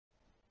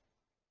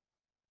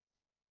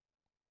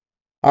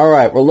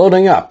Alright, we're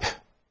loading up.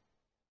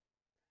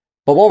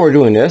 But while we're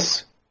doing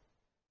this,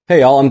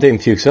 hey all, I'm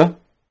DFuxa.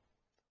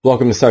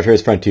 Welcome to Star Trek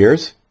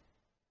Frontiers.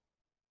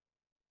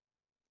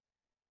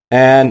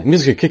 And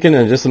music will kick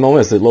in just a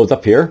moment as it loads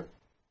up here.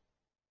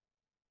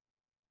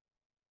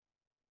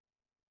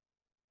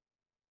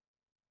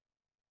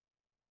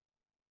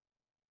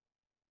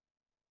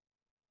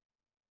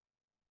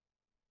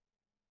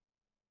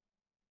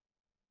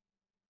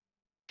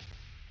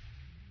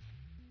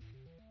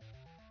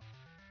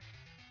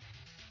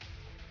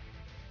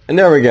 And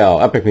there we go,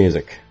 epic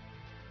music.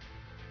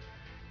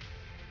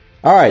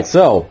 Alright,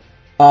 so,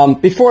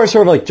 before I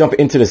sort of jump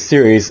into the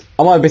series,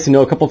 I want to basically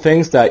know a couple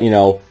things that,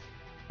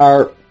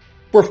 are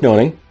worth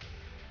noting.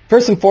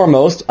 First and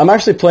foremost, I'm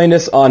actually playing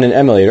this on an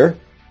emulator,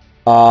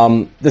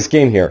 this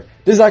game here.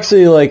 This is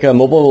actually a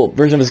mobile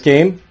version of this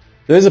game.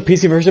 There is a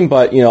PC version,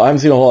 but, I haven't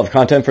seen a whole lot of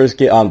content for this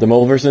the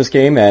mobile version of this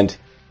game, and,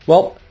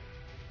 well,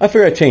 I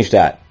figured I'd change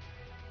that.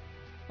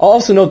 I'll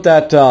also note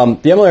that the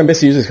emulator I'm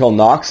basically using is called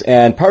Nox,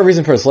 and part of the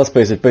reason for this Let's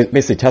Play is to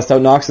basically test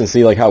out Nox and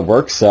see how it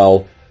works.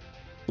 So,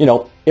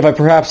 if I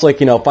perhaps find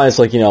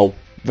this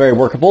very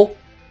workable,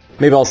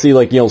 maybe I'll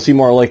see see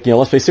more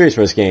Let's Play series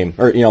for this game,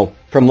 or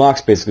from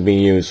Nox basically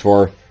being used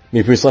for me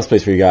to produce Let's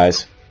Plays for you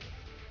guys.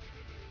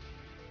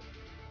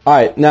 All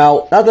right,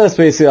 now that that's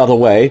basically out of the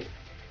way,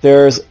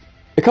 there's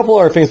a couple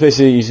other things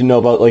basically you should know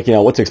about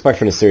what to expect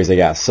from this series, I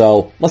guess.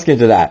 So let's get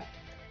into that.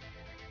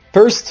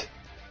 First,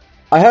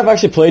 I have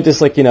actually played this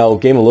game a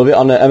little bit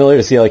on the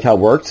emulator to see how it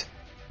worked,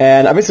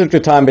 and I basically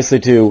took the time basically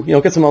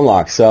to get some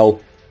unlocks.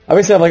 So I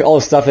basically have all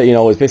the stuff that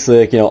is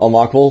basically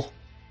unlockable.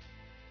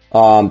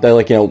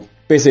 That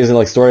basically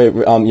isn't story.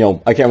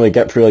 I can't really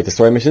get through the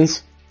story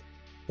missions.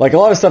 A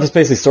lot of stuff is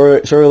basically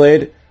story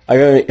related. I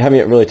haven't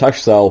yet really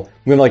touched, so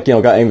I'm gonna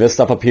got any of this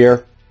stuff up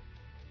here.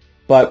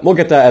 But we'll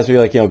get that as we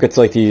get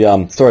to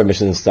the story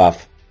missions and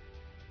stuff.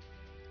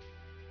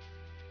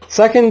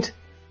 Second,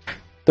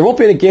 there won't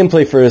be any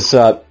gameplay for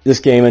this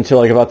game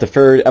until about the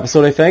third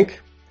episode, I think.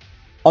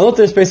 I'll note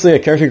there's basically a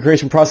character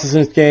creation process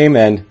in this game,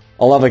 and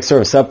I'll have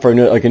sort of a setup for a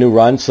new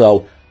run.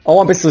 So I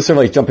want basically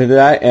sort of jump into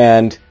that,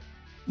 and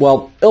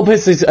well, it'll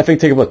basically I think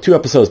take about 2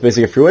 episodes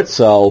basically get through it.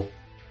 So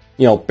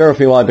bear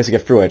with me while I basically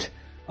get through it.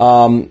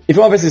 If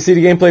you want to basically see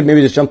the gameplay, maybe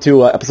just jump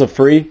to episode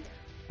 3.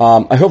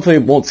 I hopefully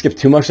won't skip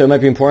too much. That might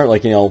be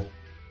important.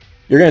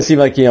 You're gonna see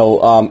in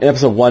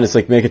episode 1 it's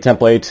make a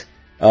template,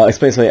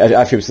 explain some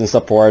attributes and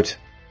stuff for it.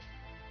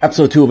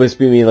 Episode 2 will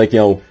basically be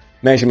me,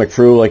 managing my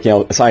crew,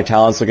 assign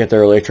talents, look at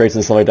their traits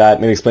and stuff like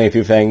that, maybe explain a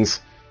few things.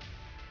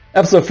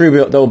 Episode 3,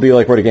 that will be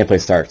where the gameplay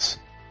starts.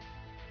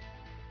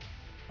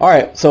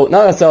 Alright, so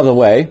now that's out of the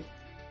way,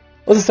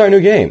 let's just start a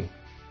new game.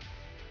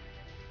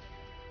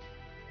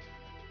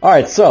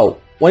 Alright,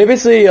 so, when you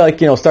basically,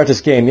 start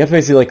this game, you have to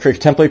basically, create a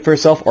template for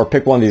yourself, or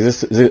pick one of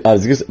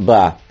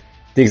the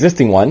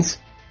existing ones.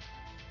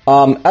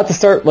 At the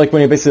start,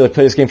 when you basically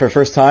play this game for the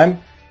first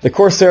time, the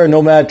Corsair,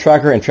 Nomad,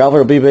 Tracker, and Traveler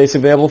will be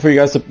basically available for you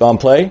guys to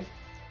play.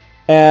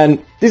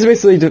 And these are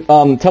basically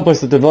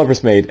templates that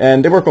developers made,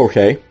 and they work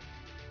okay.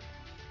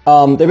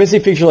 They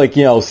basically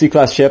feature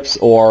C-class ships,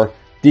 or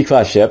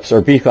D-class ships,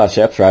 or B-class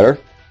ships, rather.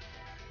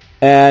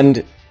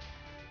 And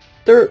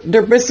they're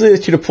basically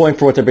to the point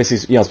for what they're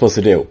basically supposed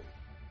to do.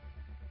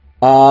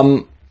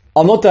 I'll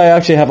note that I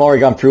actually have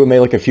already gone through and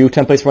made a few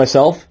templates for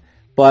myself,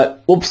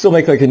 but we'll still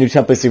make a new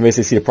template so you can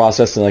basically see the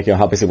process and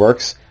how it basically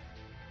works.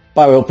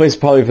 By the way, we'll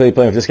probably be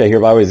playing with this guy here,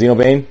 by the way,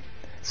 Xeno.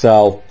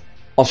 So,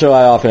 I'll show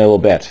that off in a little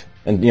bit,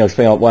 and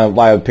explain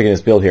why I'm picking this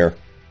build here.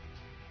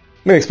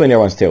 Maybe explain the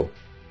other ones too.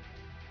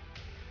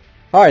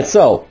 Alright,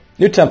 so,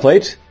 new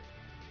template.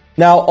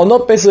 Now, I'll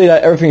note basically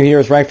that everything here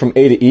is ranked from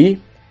A to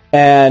E,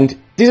 and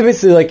these are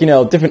basically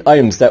different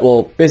items that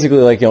will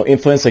basically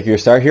influence your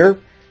start here.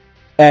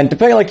 And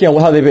depending on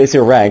how they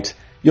basically are ranked,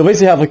 you'll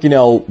basically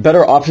have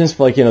better options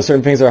for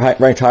certain things that are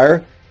ranked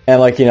higher,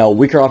 and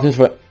weaker options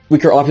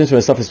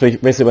when stuff is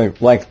basically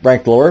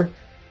ranked lower.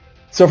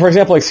 So for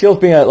example, skills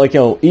being at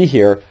E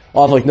here,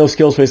 I'll have no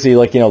skills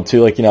basically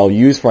to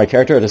use for my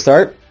character at the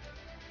start.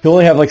 He'll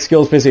only have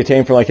skills basically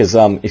attained for his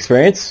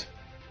experience.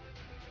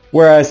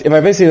 Whereas if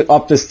I basically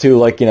up this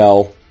to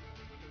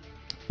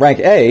rank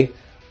A,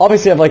 I'll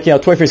basically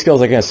have 23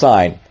 skills I can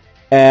assign,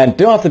 and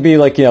they don't have to be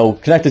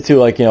connected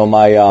to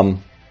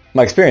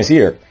my experience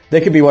either. They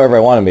could be whatever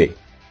I want to be.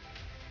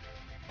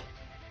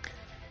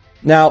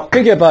 Now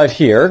thinking about it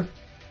here.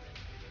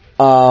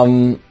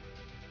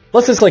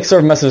 Let's just sort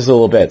of mess with this a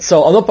little bit.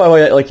 So I'll note by the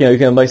way you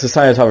can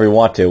assign it however you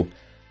want to.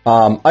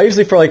 I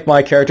usually for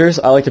my characters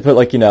I like to put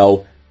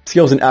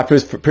skills and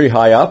attributes pretty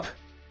high up,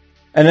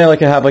 and then I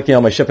have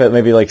my ship at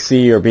maybe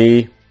C or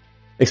B.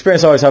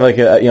 Experience I always have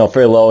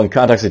very low, and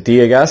contacts at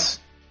D, I guess.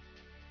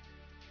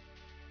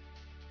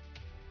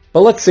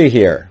 But let's see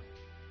here.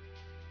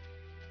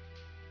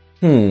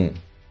 I'll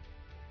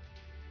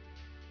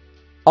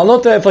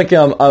note that if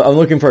I'm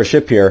looking for a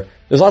ship here,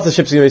 there's lots of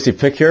ships you can basically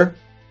pick here.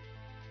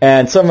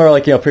 And some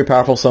are pretty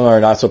powerful, some are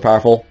not so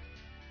powerful.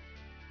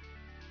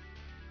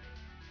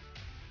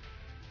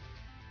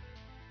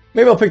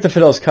 maybe I'll pick the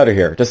Fidel's Cutter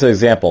here, just as an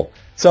example.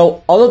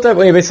 So I'll note that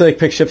when you basically like,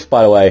 pick ships,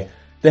 by the way,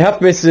 they have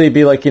to basically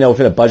be like,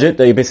 within a budget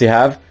that you basically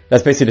have.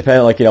 That's basically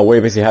dependent on like, where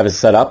you basically have it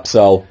set up.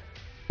 So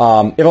if I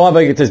want to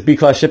like, get this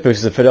B-class ship, which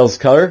is the Fidel's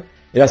Cutter,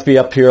 it has to be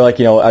up here like,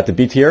 at the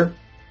B tier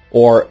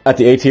or at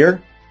the A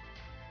tier.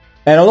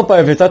 And I'll look by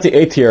if it's at the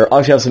A tier, I'll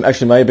actually have some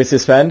extra money basically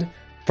to spend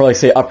for like,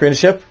 say, upgrading a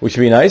ship, which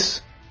would be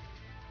nice.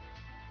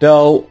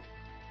 Though,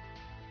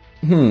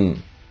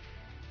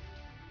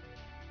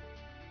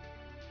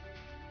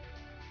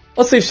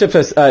 let's leave ships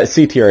as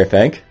C tier, I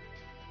think.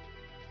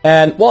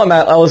 And while I'm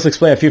at, I'll just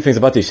explain a few things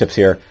about these ships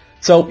here.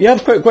 So you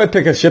have quite a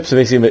pick of ships to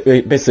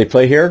basically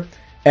play here,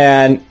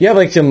 and you have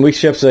like some weak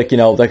ships like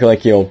that can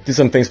like do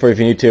some things for you if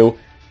you need to.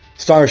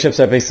 Stronger ships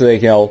that basically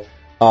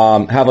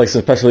have like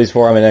some special needs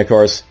for them, and then of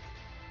course,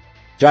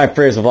 giant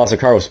freighters with lots of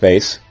cargo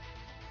space.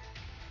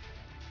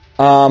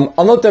 I'll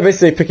note that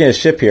basically picking a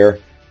ship here,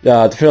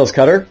 the Fidel's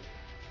Cutter.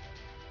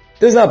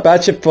 This is not a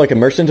bad ship for like a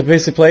merchant to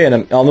basically play,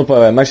 and I'll note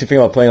I'm actually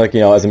thinking about playing like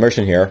as a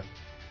merchant here.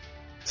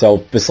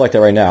 So just select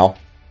that right now.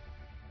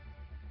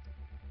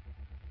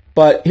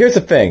 But here's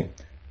the thing.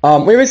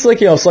 When you're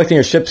basically like, selecting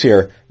your ships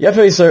here, you have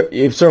to sort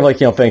of like,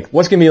 think,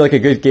 what's going to be like a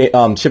good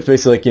ship to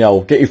basically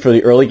like, get you for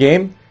the early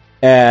game.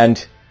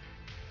 And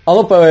I'll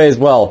look by the way as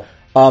well.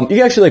 You can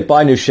actually like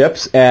buy new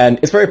ships, and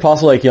it's very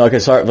possible like, I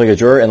could start like a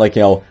juror and like,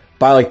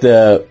 buy like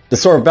the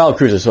sort of battle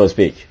cruiser, so to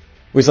speak,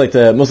 which is like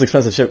the most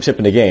expensive ship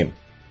in the game.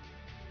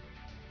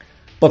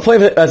 But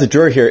playing as a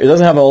juror here, it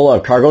doesn't have a whole lot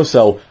of cargo,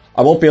 so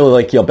I won't be able to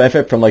like,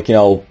 benefit from like,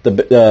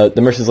 the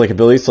merchant's like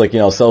abilities to like,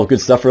 sell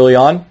good stuff early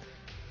on.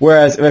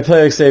 Whereas if I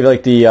play, like, say,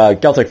 like the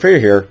Galactic Freighter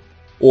here,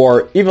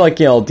 or even like,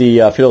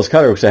 the Fidel's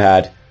Cutter, which I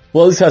had,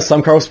 well, at least has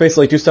some cargo space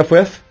to like do stuff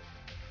with.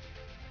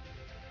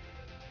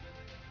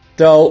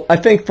 So I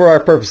think for our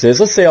purposes,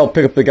 let's say I'll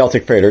pick up the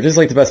Galactic Freighter. This is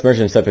like the best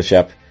merchant type of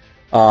ship.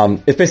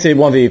 It's basically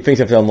one of the things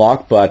I have to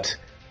unlock, but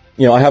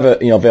I have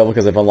it available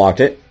because I've unlocked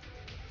it.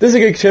 This is a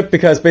good ship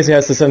because it basically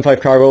has the 7.5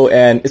 cargo,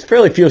 and it's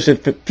fairly fuel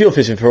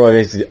efficient for what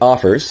it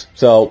offers.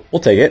 So we'll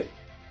take it.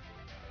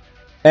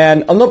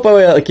 And I'll note by the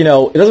way, like, it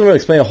doesn't really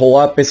explain a whole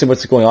lot basically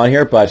what's going on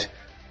here, but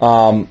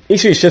each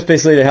of these ships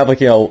basically they have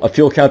like, a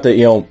fuel count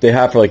that, they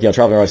have for like,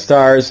 traveling around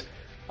stars.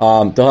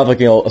 They'll have like,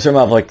 a certain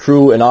amount of like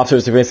crew and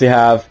officers they basically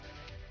have.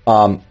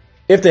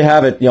 If they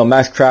have it,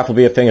 max craft will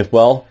be a thing as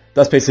well.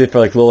 That's basically for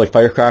like little like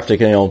fighter craft that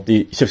can,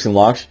 the ships can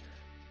launch.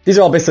 These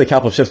are all basically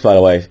capital ships, by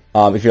the way,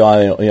 if you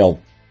want to,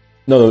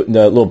 know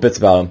the little bits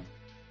about them.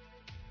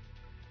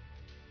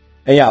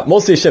 And yeah,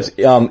 most of these ships,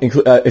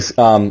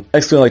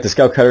 excluding like the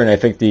Scout Cutter and I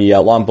think the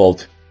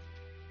Longboat.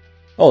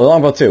 Oh, the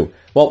Longboat too.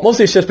 Well, most of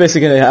these ships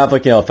basically going to have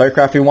like,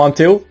 firecraft if you want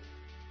to,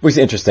 which is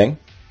interesting.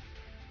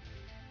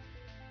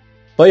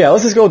 But yeah,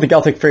 let's just go with the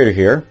Galactic Freighter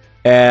here,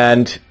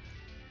 and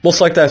we'll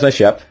select that as my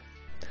ship.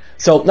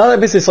 So now that I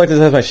basically selected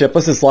this as my ship,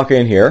 let's just lock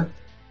it in here.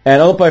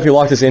 And I'll if you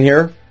lock this in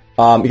here,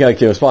 you can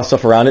like, spot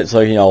stuff around it. So,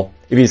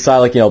 if you decide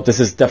like, this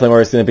is definitely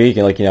where it's going to be, you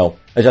can like,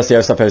 adjust the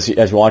other stuff as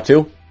you want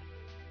to.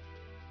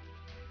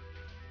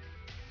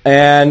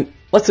 And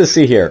let's just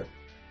see here.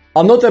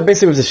 I'll note that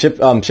basically with the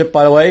ship,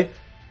 by the way,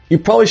 you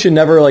probably should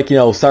never like,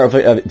 start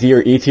with a D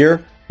or E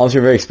tier unless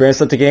you're very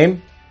experienced at the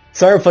game.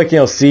 Start with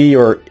like, C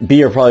or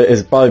B is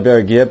probably a better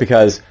idea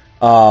because,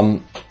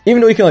 even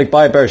though you can like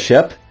buy a better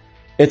ship,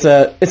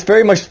 it's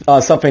very much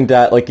something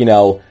that like,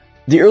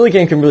 the early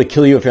game can really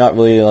kill you if you're not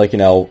really like,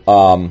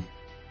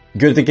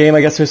 good at the game,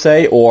 I guess to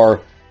say,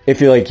 or if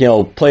you like,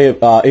 play,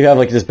 if you have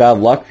like just bad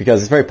luck,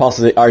 because it's very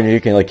possible that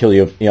RNG can like kill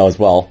you, as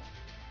well.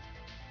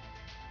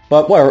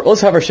 But whatever,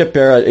 let's have our ship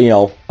there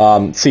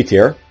at, C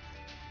tier.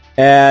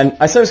 And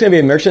I said it was going to be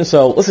a merchant,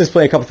 so let's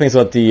explain a couple things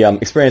about the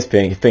experience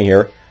thing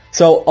here.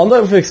 So, on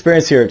the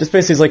experience here, this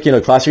basically is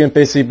like, class you're going to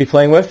basically be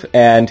playing with,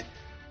 and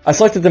I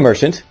selected the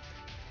merchant.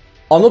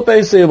 On the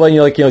basically when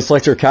you like,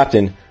 select your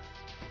captain,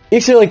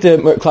 each of like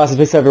the classes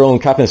basically have their own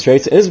captain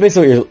traits, and this is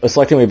basically what you're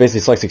selecting when you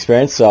basically select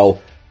experience.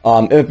 So,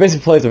 if it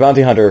basically plays the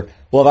bounty hunter,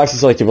 we'll have access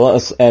to like the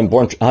relentless and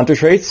born hunter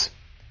traits.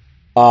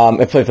 If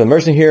I play for the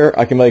merchant here,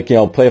 I can like,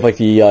 play with like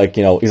the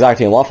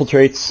exacting and lawful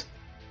traits.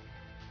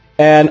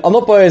 And I'll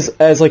note by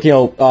as like,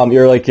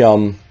 your like,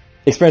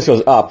 experience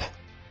goes up,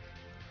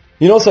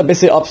 you notice that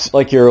basically ups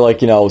like your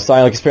like,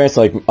 sign like experience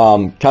like,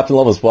 captain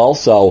level as well.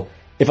 So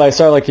if I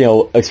start like,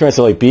 experience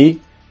at like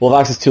B, we'll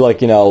have access to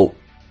like, a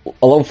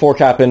level 4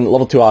 captain,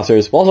 level 2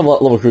 officers, we'll also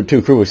have level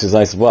 2 crew, which is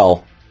nice as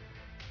well.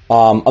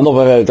 I'll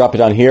note if I drop it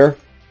down here,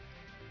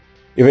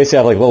 you basically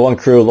have like level 1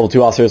 crew, level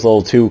 2 officers,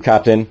 level 2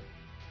 captain.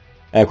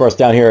 And of course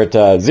down here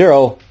at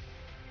 0,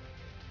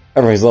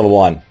 everything's level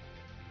 1.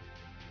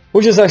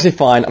 Which is actually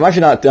fine. I'm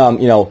actually not,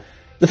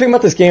 the thing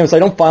about this game is I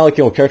don't find like,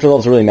 character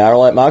levels really matter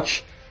all that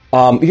much.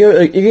 You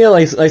can get a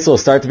nice little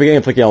start at the beginning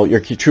if like,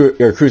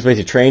 your crew's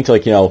basically trained to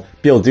like, be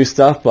able to do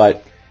stuff,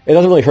 but it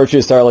doesn't really hurt you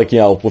to start like,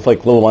 with like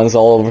level 1s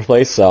all over the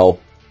place, so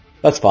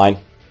that's fine.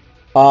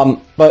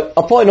 But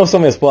I'll probably know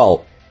something as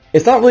well.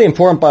 It's not really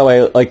important, by the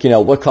way, like,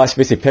 what class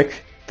you basically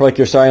pick for like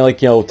your starting like,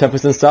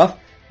 templates and stuff,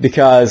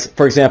 because,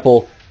 for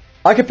example,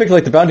 I could pick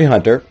like the bounty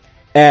hunter,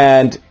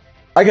 and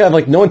I could have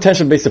like no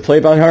intention basically to play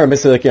bounty hunter, and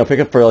basically like pick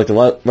up for like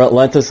the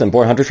relentless and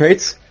born hunter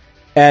traits,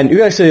 and you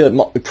can actually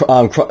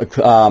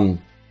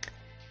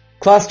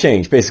class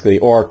change basically,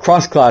 or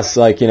cross class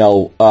like train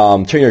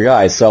your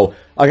guys. So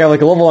I can have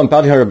like a level 1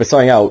 bounty hunter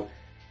starting out,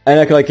 and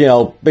I could like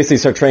basically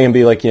start training and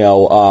be like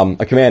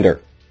a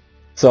commander.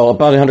 So a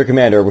bounty hunter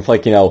commander with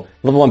like level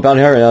 1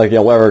 bounty hunter and like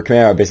whatever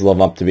commander I basically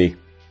level up to be.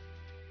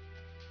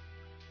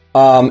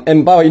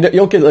 And by the way, you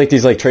don't get like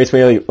these like traits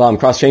when you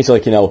cross change. So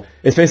like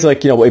it's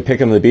basically like what you pick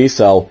them to be.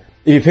 So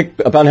if you pick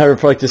a bounty hunter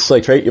for like this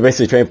like trait, you're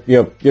basically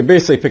you're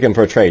basically picking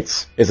for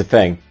traits is a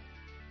thing.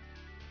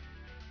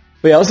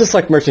 But yeah, let's just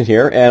select merchant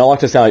here, and I'll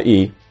lock this down at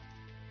E.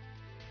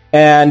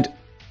 And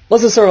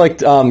let's just sort of like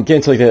get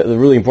into like the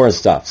really important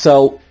stuff.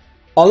 So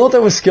I'll note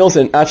that with skills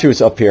and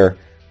attributes up here,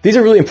 these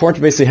are really important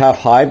to basically have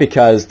high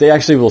because they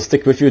actually will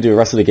stick with you the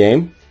rest of the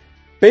game.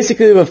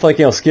 Basically, with like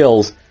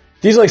skills,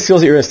 these are like skills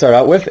that you're gonna start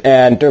out with,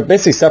 and they're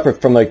basically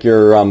separate from like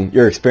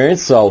your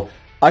experience. So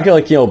I could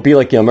like be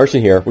like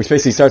merchant here, which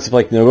basically starts with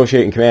like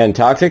negotiating command and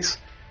tactics,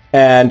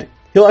 and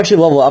he'll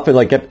actually level up and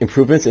like get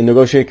improvements in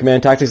negotiating command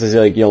and tactics as he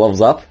like levels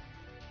up.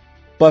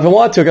 But if I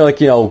want to, I could like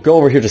go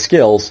over here to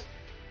skills,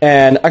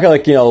 and I could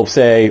like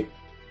say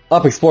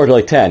up explore to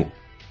like 10,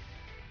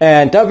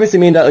 and that would basically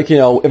mean that like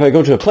if I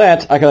go to a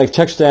plant, I can like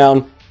touch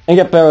down and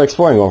get better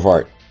exploring going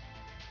for it.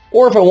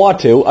 Or if I want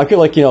to, I could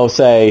like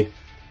say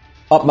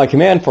up my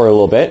command for a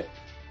little bit,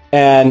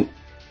 and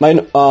my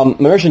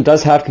merchant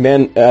does have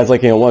command as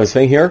like one of his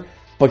thing here,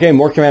 but getting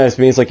more command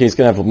means like he's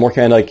gonna have more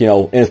command like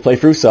in his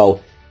playthrough,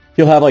 so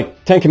he'll have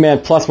like 10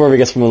 command plus whatever he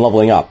gets from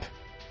leveling up.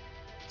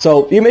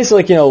 So you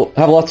basically like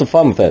have lots of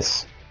fun with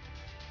this.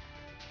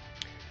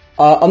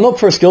 I'll note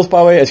for skills, by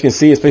the way, as you can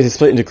see, it's basically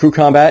split into crew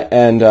combat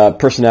and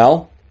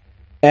personnel,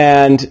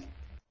 and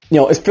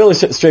it's fairly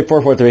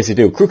straightforward what they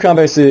basically do. Crew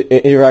combat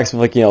interacts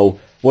with like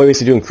what you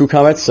basically do in crew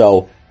combat.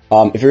 So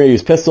if you're gonna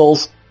use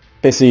pistols,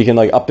 basically you can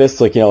like up this,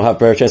 like have a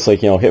better chance to like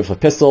hit with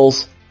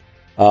pistols.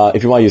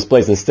 If you want to use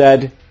blades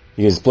instead,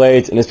 you use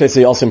blades, and this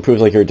basically also improves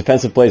like your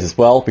defensive blades as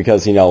well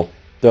because they're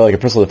like a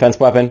personal defense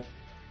weapon.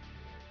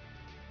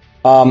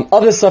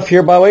 Other stuff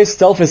here, by the way,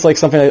 stealth is like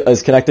something that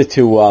is connected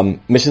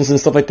to missions and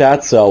stuff like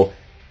that. So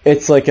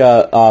it's like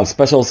a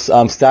special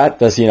stat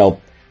that's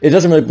it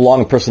doesn't really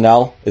belong in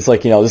personnel. It's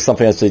like this is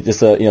something that's just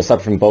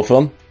separate from both of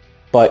them,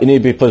 but it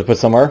needs to be put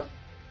somewhere.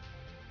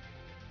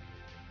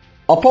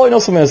 I'll probably know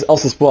something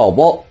else as well.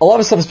 Well, a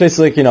lot of stuff is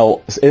basically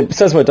like it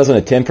says what it does on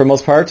a tin for the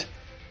most part.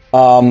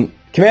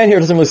 Command here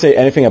doesn't really say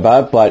anything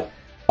about it, but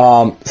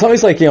some of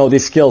these like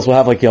these skills will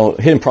have like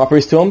hidden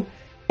properties to them,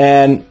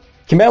 and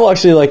command will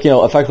actually like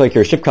affect like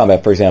your ship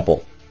combat, for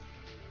example.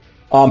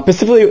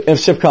 Specifically in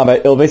ship combat,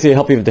 it'll basically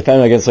help you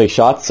defend against like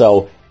shots.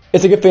 So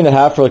it's a good thing to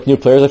have for like new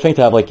players, I think,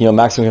 to have like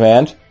maximum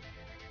command.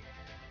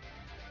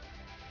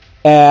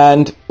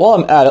 And while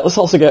I'm at it, let's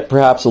also get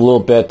perhaps a little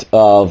bit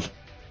of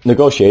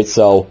negotiate.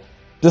 So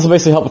this will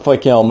basically help with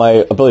like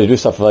my ability to do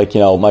stuff for like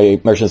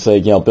my merchant's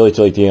like ability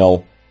to like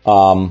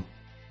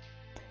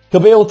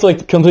he'll be able to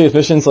like complete his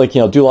missions, like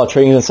do a lot of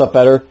training and stuff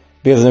better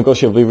because the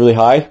negotiate will be really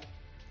high.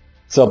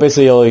 So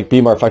basically he'll like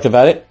be more effective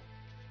at it.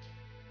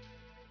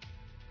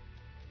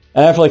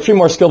 And I have like 3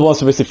 more skill bonus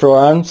to basically throw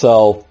around,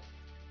 so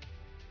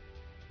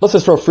let's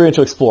just throw free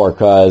into explore,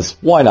 cause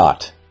why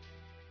not?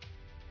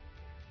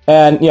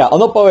 And yeah, I'll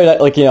note by the way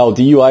that like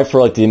the UI for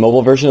like the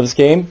mobile version of this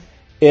game,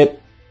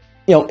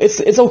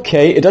 it's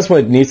okay. It does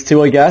what it needs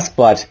to, I guess,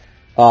 but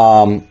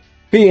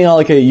being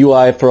like a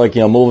UI for like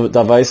mobile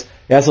device,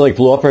 it has to like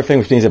blow up everything,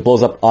 which means it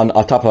blows up on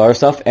top of other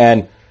stuff,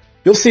 and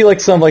you'll see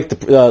like some like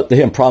the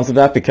hidden problems of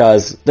that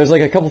because there's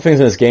like a couple things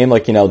in this game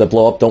like that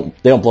blow up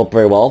they don't blow up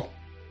very well.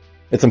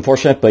 It's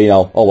unfortunate, but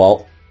oh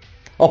well.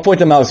 I'll point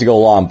them out as we go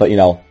along, but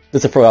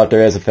just to throw out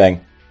there as a thing.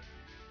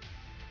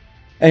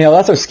 And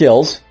that's our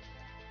skills.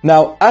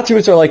 Now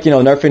attributes are like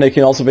another thing that you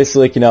can also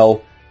basically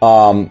like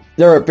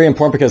they're very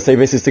important because they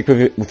basically stick with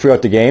you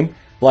throughout the game.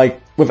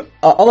 Like with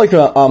unlike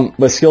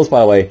with skills, by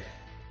the way,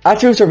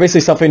 attributes are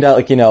basically something that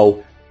like they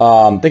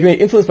can be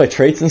influenced by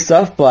traits and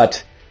stuff,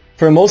 but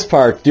for the most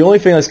part, the only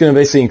thing that's going to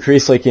basically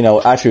increase like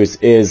attributes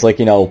is like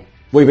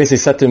what you basically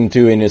set them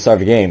to in the start of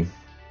the game,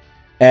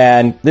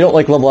 and they don't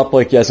like level up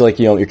like as like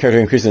your character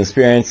increases in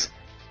experience.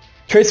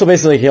 Traits will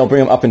basically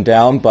bring them up and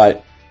down,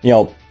 but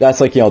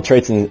that's like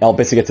traits, and I'll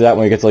basically get to that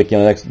when we get to like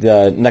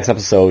the next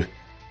episode.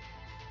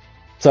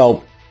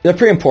 So they're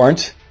pretty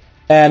important,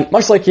 and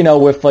much like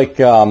with like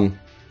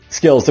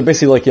skills, they're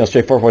basically like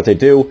straightforward for what they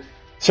do.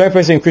 Strength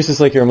basically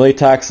increases like your melee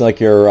attacks and like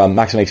your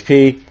maximum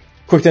HP.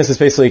 Quickness is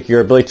basically like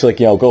your ability to like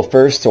go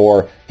first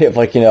or hit with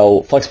like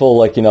flexible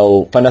like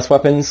finesse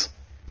weapons,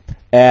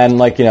 and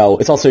like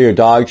it's also your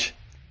dodge.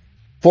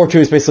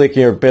 Fortitude is basically like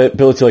your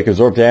ability to like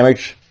absorb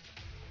damage,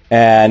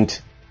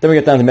 and then we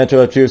get down to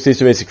mental attributes.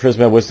 These are basically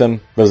charisma, wisdom,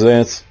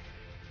 resilience.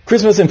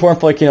 Charisma is important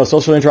for like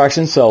social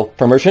interactions, so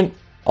for merchant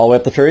all the way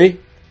up to 30.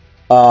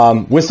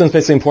 Wisdom is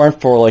basically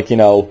important for like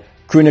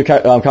crew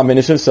combat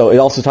initiative, so it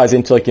also ties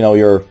into like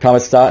your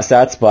combat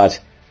stats, but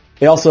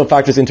it also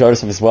factors into other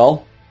stuff as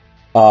well.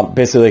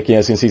 Basically, like,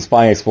 as you can see,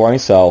 spying, exploring.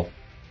 So,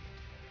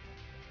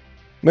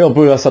 Maybe I'll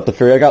boot us up the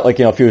ferry. I got like,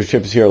 a few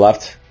ships here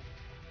left.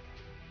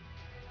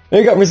 Then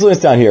you got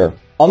resilience down here.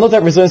 I'll note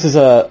that resilience is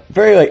a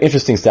very like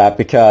interesting stat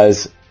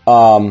because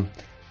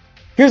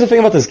here's the thing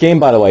about this game,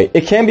 by the way.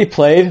 It can be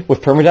played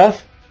with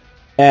permadeath,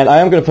 and I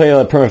am going to play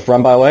a permadeath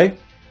run, by the way.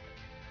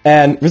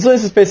 And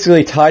resilience is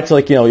basically tied to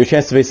like, your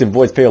chance to basically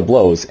avoid fatal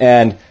blows.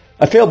 And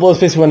a fatal blow is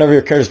basically whenever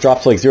your character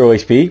drops to like 0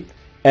 HP.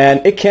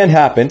 And it can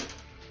happen,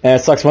 and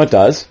it sucks when it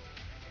does.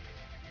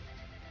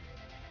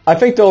 I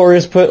think though we're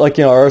just put like,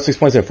 our 6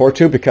 points in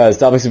 4-2 because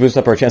that obviously boosts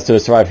up our chance to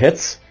survive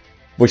hits.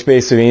 Which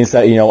basically means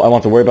that, I won't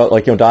have to worry about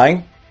like,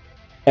 dying.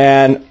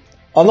 And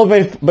I'll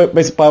note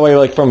basically, by the way,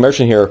 like from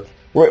Merchant here,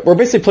 we're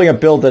basically playing a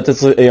build that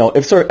just,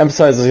 it sort of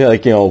emphasizes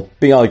like,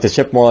 being on like the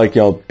ship more like,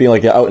 being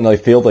like out in the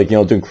field, like,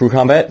 doing crew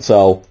combat.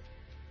 So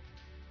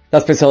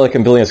that's basically like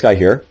I'm building this guy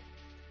here.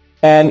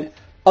 And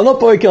I'll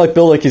note you can like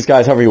build like these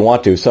guys however you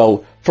want to.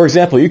 So for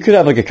example, you could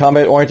have like a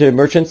combat oriented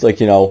merchant,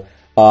 like, you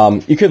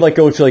could like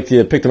go to like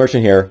pick the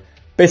merchant here,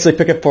 basically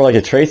pick up for like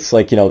a traits,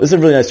 like, this is a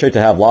really nice trait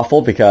to have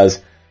lawful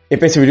because it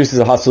basically reduces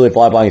the hostility of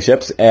law-abiding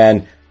ships,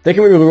 and they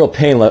can be a real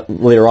pain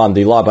later on,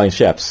 the law-abiding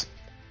ships.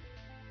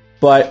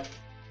 But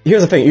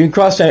here's the thing, you can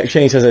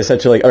cross-change, as I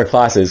said, to like other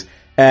classes,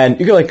 and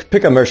you can like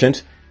pick a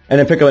merchant, and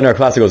then pick up another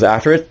class that goes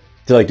after it,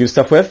 to like do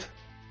stuff with.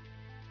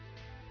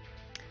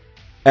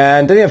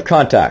 And then you have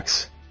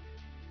contacts.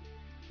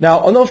 Now,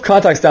 I'll know if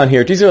contacts down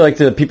here, these are like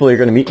the people you're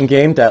going to meet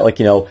in-game that like,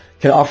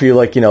 can offer you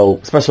like,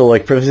 special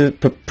like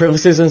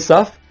privileges and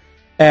stuff.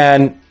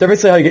 And they're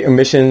basically how you get your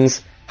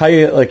missions, how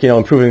you like,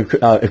 improving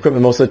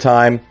equipment most of the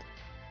time,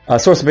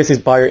 source of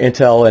basically buy your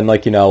intel and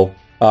like,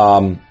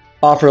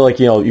 offer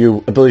like,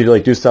 you ability to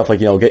like do stuff like,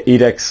 get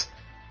edicts.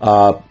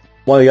 One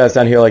of the guys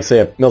down here, like say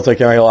a military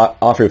carrier will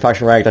offer you a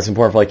faction rank. That's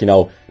important for like,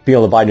 being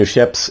able to buy new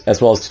ships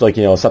as well as to like,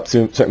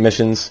 substitute certain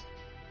missions.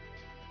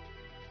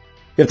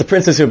 You have the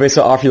princes who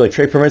basically offer you like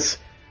trade permits.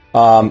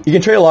 You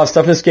can trade a lot of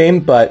stuff in this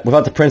game, but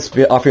without the prince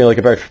offering you like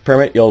a better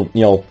permit,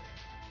 you'll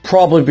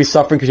probably be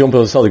suffering because you won't be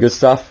able to sell the good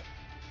stuff.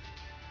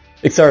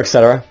 Etc.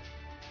 Etc.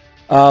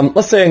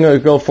 Let's say I'm going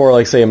to go for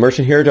like say a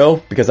merchant here though,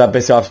 because that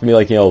basically offers me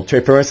like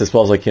trade permits as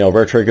well as like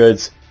rare trade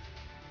goods,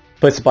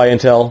 place to buy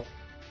intel,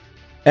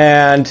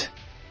 and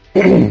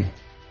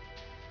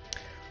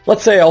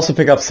let's say I also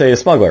pick up say a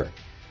smuggler,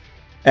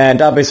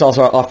 and that basically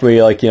also offers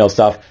me like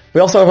stuff.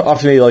 We also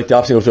offer me like the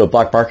option to go to a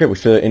black market,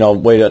 which is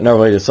another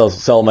way to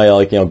sell my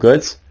like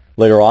goods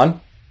later on.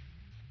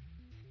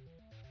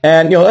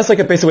 And that's like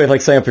a basic way of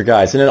like setting up your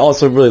guys, and then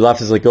also really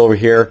left is like go over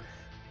here.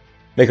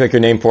 Make like your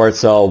name for it,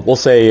 so we'll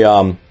say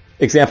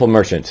example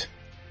merchant.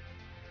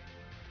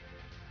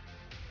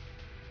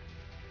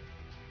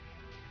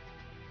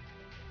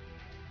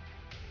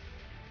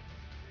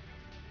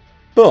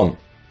 Boom.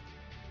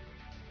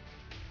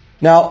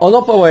 Now, I'll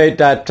note by the way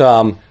that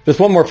there's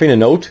one more thing to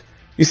note.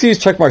 You see these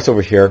check marks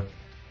over here.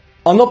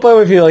 I'll note by the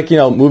way if you like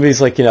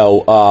movies like if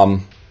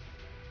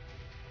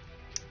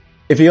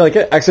you like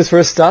get access for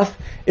this stuff,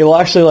 it will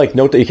actually like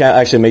note that you can't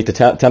actually make the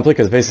template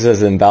because it basically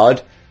says it's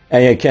invalid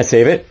and you can't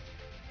save it.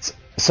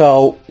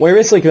 So when you're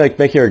basically like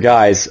making your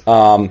guys, these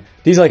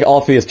are like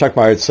all three is check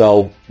marks,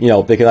 so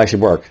they can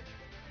actually work.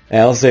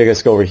 And let's say I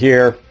just go over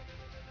here,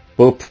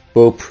 boop,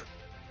 boop,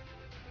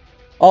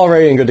 all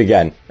ready and good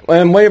again.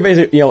 And when you're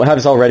basically have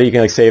this all ready, you can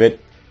like save it.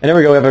 And there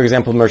we go. We have our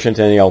example merchant,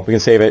 and we can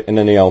save it, and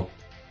then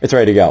it's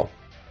ready to go.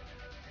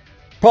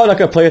 Probably not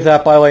gonna play with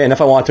that by the way. And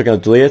if I want to, I'm gonna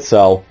delete it.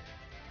 So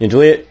you can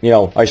delete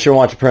it. I sure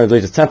want to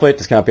permanently delete this template.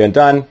 This cannot be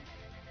undone.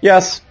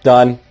 Yes,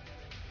 done.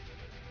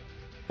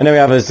 And then we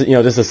have this, this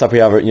is the stuff we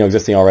have,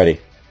 existing already.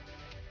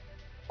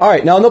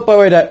 Alright, now note by the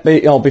way that,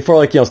 before,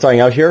 like, starting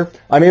out here,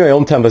 I made my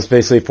own templates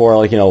basically for,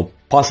 like,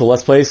 possible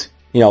Let's Plays,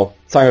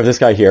 starting with this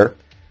guy here.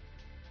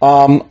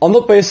 I'll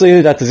note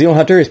basically that the Xeno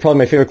Hunter is probably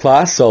my favorite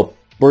class, so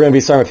we're going to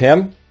be starting with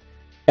him.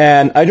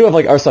 And I do have,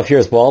 like, our stuff here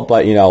as well,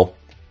 but, the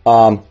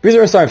reason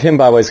we're starting with him,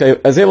 by the way, is I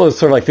was able to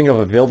sort of, like, think of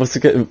a build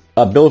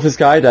with this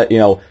guy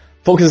that,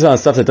 focuses on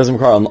stuff that doesn't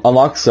require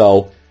unlock,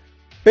 so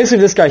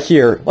basically this guy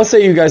here, let's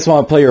say you guys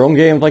want to play your own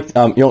game, like,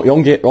 your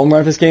own run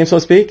of this game, so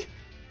to speak.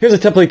 Here's a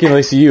template you can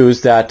basically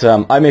use that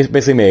I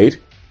basically made,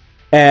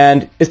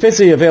 and it's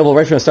basically available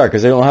right from the start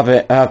because they don't have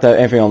to have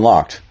anything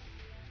unlocked.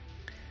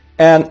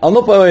 And I'll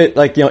note by the way,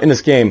 like in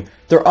this game,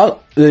 the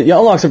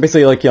unlocks are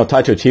basically like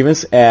tied to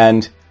achievements,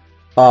 and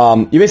you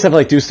basically have to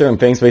like do certain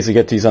things to basically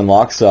get these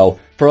unlocked. So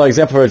for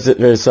example,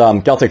 there's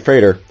Galactic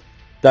Freighter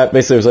that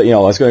basically was like I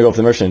was going to go for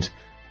the merchant.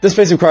 This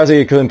basically requires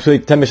you to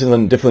complete 10 missions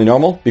on Differently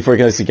Normal before you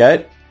can actually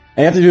get it, and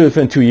you have to do it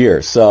within 2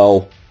 years.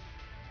 So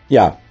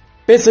yeah.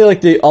 Basically,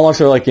 like, the unlocks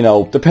are, like,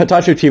 the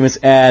tied to achievements,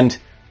 and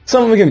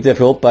some of them can be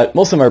difficult, but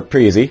most of them are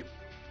pretty easy.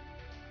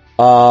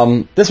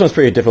 This one's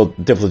pretty difficult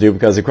to do,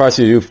 because it requires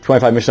you to do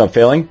 25 missions without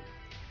failing.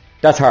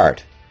 That's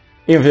hard.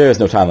 Even if there is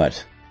no time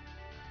limit.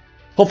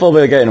 Hopefully I'll be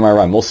able to get into my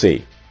run, we'll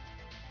see.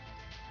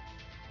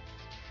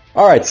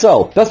 Alright,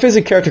 so, that's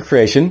basically character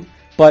creation,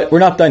 but we're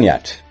not done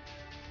yet.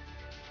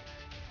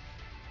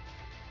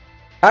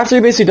 After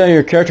you've basically done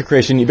your character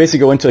creation, you basically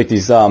go into, like,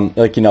 these,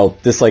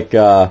 this, like,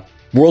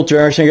 world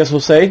generation, I guess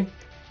we'll say.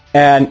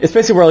 And it's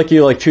basically where like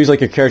you like choose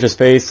like your character's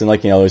face and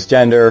like there's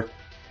gender.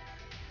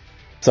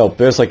 So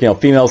there's like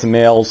females and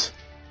males.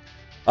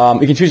 You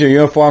can choose your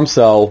uniform.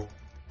 So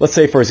let's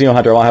say for Xeno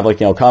Hunter I want to have like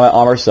combat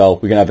armor, so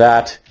we can have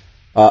that.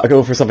 I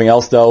go for something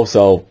else though.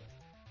 So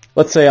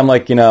let's say I'm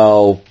like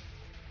we're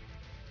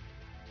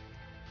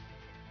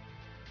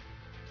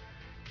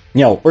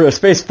a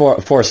Space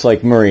Force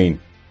like Marine.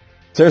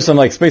 So there's some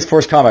like Space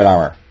Force combat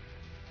armor.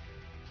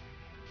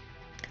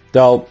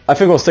 Though I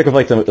think we'll stick with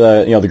like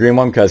the green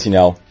one because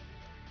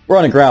we're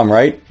on the ground,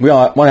 right? We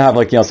want to have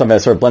like something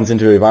that sort of blends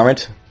into the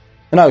environment,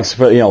 and not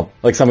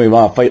like something we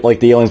want to fight like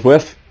the aliens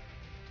with.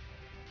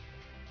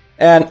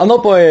 And I'll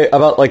note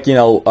about like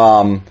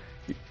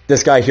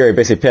this guy here I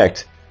basically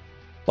picked.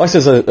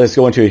 Let's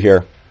go into it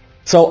here.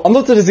 So I'm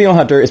looking at the Xeno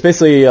Hunter. It's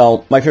basically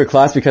my favorite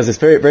class because it's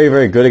very, very,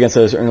 very good against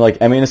a certain like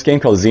enemy in this game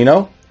called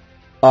Xeno.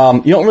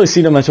 You don't really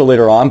see them until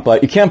later on,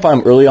 but you can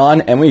find them early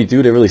on, and when you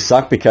do, they really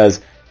suck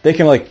because they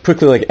can like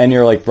quickly like end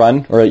your like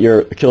run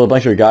or kill a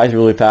bunch of your guys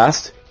really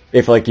fast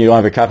if like you don't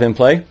have a captain in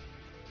play.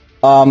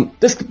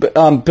 This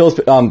build's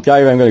guy I'm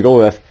going to go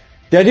with.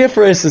 The idea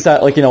for this is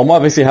that like we'll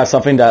obviously have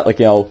something that like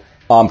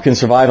can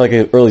survive like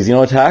an early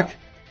Xeno attack,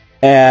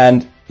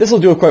 and this will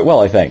do it quite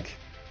well, I think.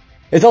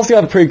 It's also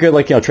got pretty good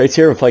like traits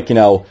here with like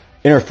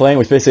Inner Flame,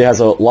 which basically has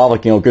a lot of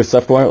like good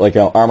stuff going, like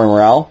armor and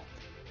morale,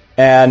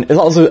 and it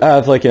also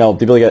has like the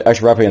ability to get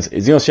extra weapons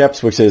against Xeno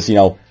ships, which is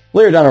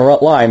later down the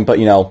line, but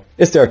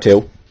it's there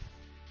too.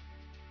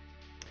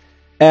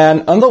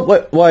 And by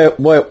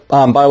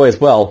the way as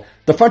well,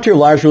 the Frontier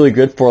Lyre is really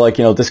good for like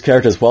this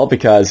character as well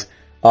because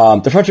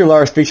the Frontier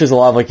Lyre features a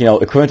lot of like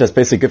equipment that's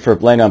basically good for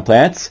landing on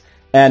planets,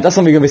 and that's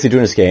something you can basically do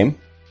in this game.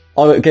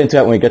 I'll get into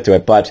that when we get to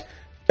it, but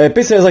it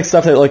basically has like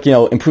stuff that like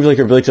improves like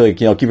your ability to like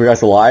keep your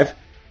guys alive,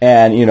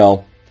 and it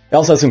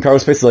also has some cargo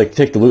space to like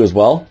take the loot as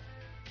well.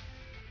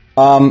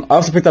 I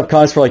also picked up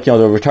contacts for like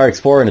the Retired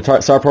Explorer and the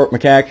Starport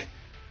Mechanic.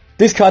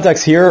 These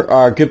contacts here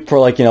are good for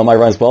like my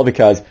run as well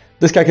because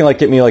this guy can like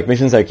get me like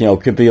missions that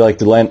could be like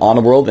to land on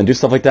the world and do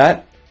stuff like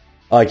that,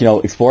 like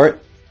explore it.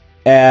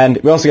 And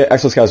we also get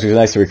Exoscouts, which is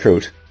nice to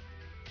recruit.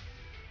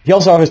 He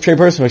also offers trade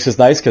bursts, which is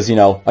nice because I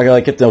can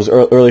like get those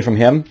early from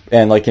him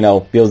and like be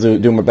able to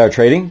do more better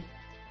trading.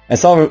 And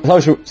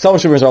salvage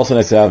troopers are also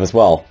nice to have as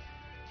well.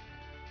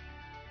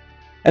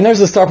 And there's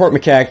the Starport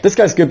Mechanic. This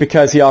guy's good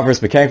because he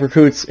offers mechanic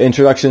recruits,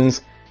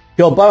 introductions.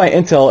 He'll buy my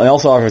intel and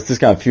also offers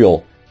discount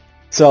fuel.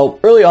 So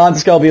early on,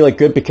 this guy will be like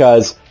good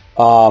because,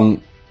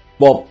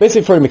 well,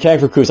 basically for the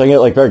mechanic recruits, I can get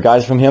like better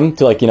guys from him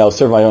to like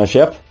serve my own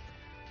ship.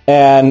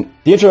 And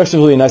the introduction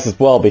is really nice as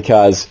well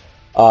because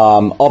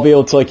I'll be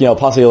able to like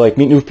possibly like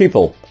meet new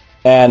people,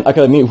 and I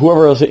could meet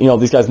whoever else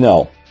these guys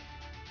know.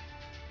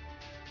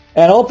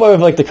 And I'll play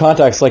with like the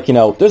contacts, like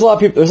there's a lot of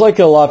people. There's like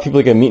a lot of people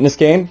you can meet in this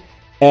game,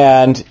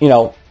 and you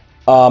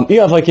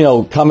have like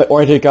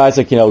combat-oriented guys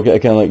like can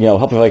like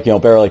help with like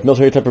better like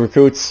military type of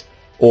recruits,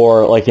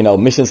 or like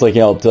missions like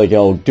to like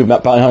do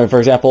bounty hunting for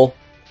example.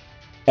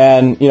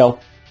 And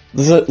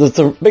there's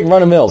a big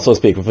run of mill, so to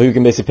speak, with who you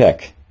can basically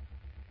pick.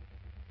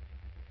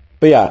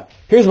 But yeah,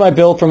 here's my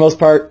build for the most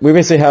part. We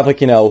basically have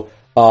like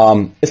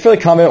it's fairly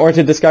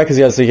combat-oriented, this guy, because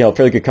he has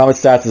fairly good combat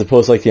stats as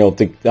opposed to like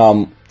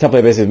the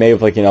template basically made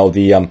with like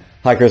the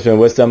high charisma and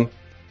wisdom.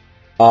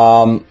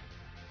 I'm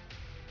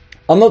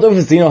not done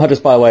with Xeno Hunters,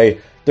 by the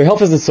way. Their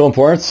health isn't so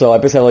important, so I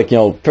basically have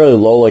like fairly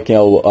low like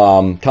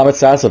combat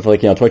stats of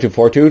like 22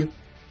 fortitude.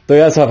 They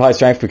also have high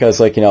strength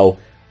because like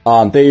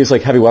they use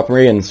like heavy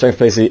weaponry, and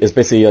strength is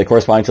basically like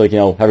corresponding to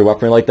like heavy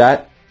weaponry like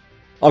that.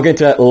 I'll get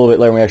into that a little bit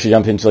later when we actually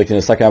jump into like in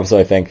the second episode,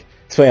 I think.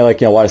 Explaining like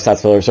why the stats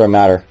sort of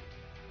matter.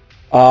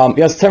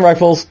 He has 10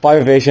 rifles,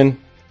 5 evasion,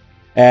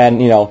 and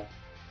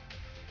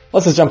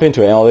let's just jump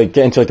into it and I'll get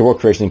into like the world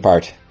creation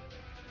part.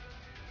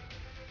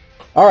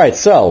 Alright,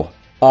 so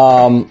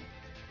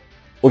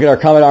we'll get our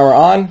combat armor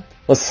on.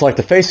 Let's select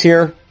the face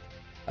here,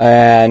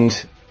 and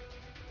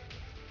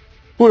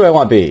who do I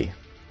want to be?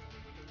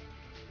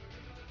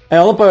 And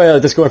I'll look by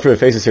just going through the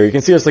faces here. You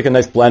can see there's like a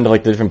nice blend of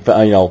like the different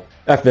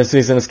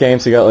ethnicities in this game.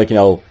 So you got like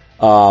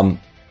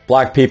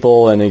black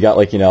people, and then you got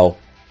like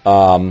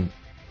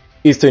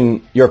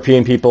Eastern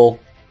European people,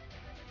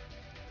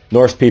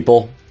 Norse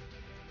people,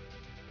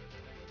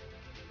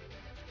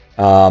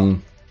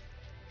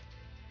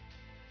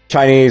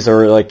 Chinese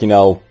or like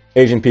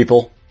Asian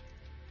people,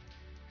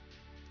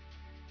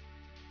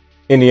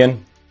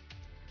 Indian.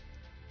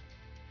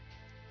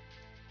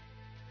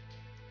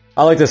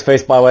 I like this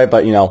face, by the way,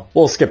 but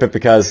we'll skip it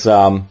because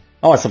I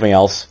want something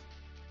else.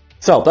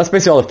 So that's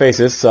basically all the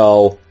faces.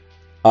 So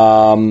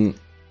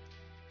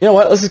you know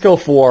what? Let's just go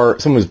for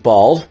someone who's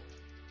bald,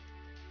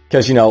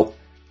 because we're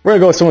gonna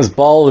go with someone who's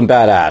bald and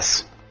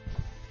badass.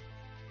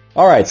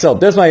 All right, so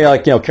there's my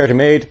character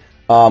made.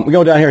 We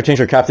go down here and change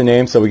our captain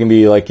name, so we can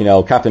be like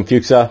Captain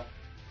Fuxa.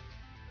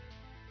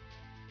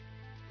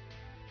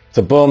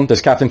 So boom,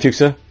 there's Captain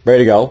Fuxa, ready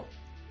to go.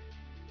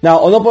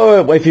 Now,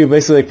 if you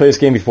basically play this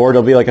game before,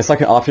 there'll be like a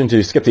second option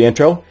to skip the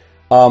intro.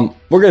 We're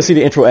gonna see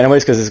the intro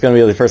anyways because it's gonna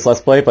be the first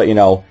Let's Play, but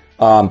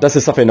that's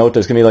just stuff I note.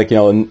 There's gonna be like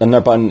another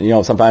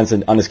button sometimes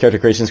on this character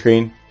creation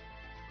screen.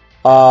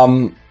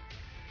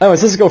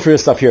 Anyways, let's go through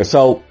this stuff here.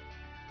 So,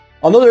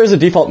 although there is a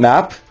default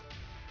map,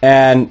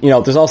 and,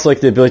 there's also, like,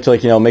 the ability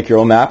to, like, make your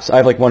own maps. I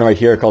have, like, one right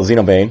here called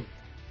Xeno.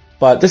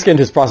 But let's get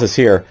into this process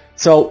here.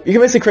 So, you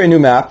can basically create a new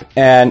map,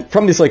 and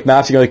from these, like,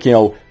 maps, you can, like,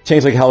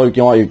 change, like, how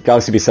you want your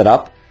galaxy to be set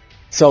up.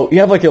 So, you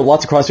have, like,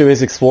 lots of cross-space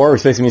to explore,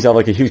 which basically means you have,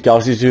 like, a huge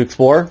galaxy to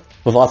explore,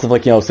 with lots of,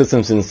 like,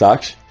 systems and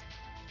such.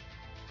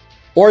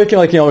 Or you can,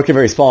 like, make it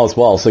very small as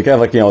well. So, you can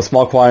have, like,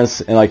 small quadrants,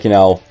 and, like,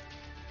 it'll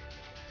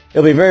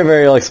be very,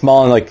 very, like,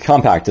 small and, like,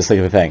 compact, this type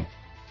of thing.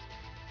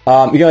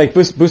 You can, like,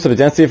 boost up the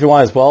density if you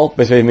want as well.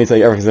 Basically, it means,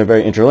 like, everything's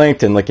very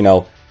interlinked, and, like,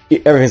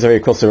 everything's very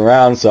close to the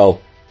ground, so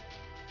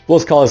we'll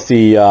just call this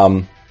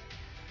the,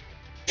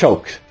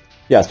 choke.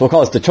 Yes, we'll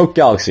call this the choke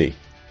galaxy.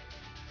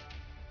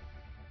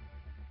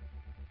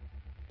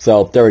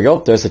 So, there we go.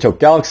 There's the choke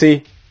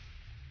galaxy.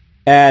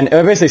 And if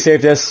I basically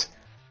save this,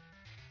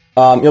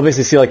 you'll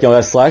basically see, like,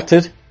 that's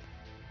selected.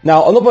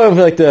 Now, a little bit of,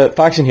 like, the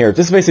faction here.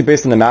 This is basically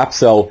based on the map,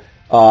 so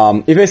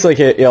you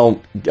basically,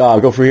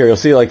 go through here, you'll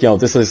see, like,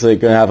 this is, like,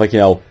 going to have, like,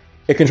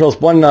 it controls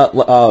one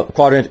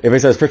quadrant. It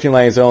basically has 15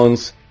 landing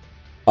zones.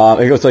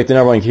 It goes to, like, the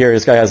number one here.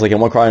 This guy has, like,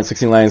 one quadrant,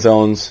 16 landing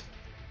zones.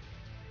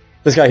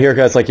 This guy here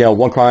has, like,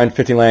 one quadrant,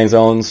 15 landing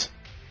zones.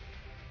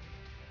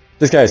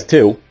 This guy has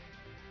 2.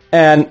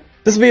 And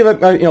this would be,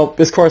 like,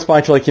 this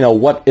corresponds to, like,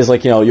 what is,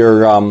 like,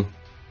 your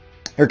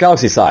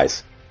galaxy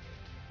size.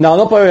 Now,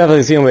 I'll probably have, like,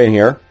 Xeno in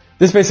here.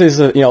 This basically is,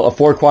 a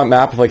 4-quadrant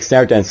map of, like,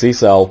 standard density,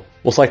 so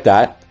we'll select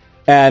that.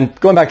 And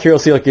going back here, you'll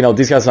see, like,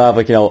 these guys now have,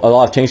 like, a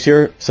lot of change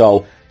here.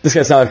 So, this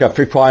guy's now got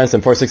 3 quadrants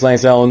and 46 landing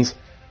zones.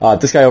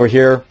 This guy over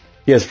here,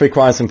 he has 3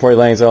 quadrants and 40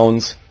 landing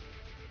zones.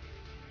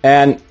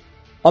 And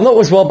I'll note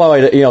as well, by the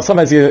way, that,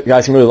 sometimes you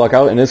guys can really luck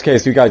out. In this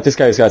case, this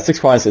guy's got 6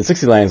 quadrants and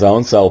 60 landing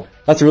zones, so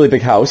that's a really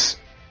big house.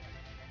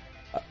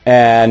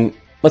 And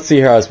let's see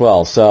here as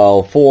well.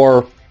 So,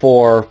 4,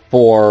 4,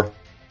 4,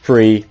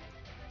 3.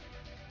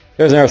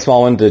 There's another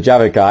small one, the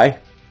Javik guy.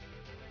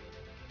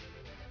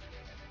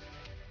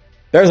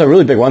 There's a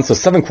really big one, so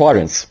 7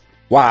 quadrants.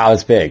 Wow,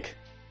 that's big.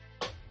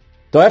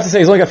 Though I have to say,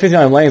 he's only got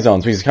 59 landing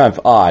zones, which is kind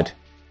of odd.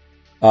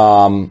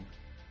 Well,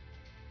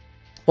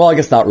 I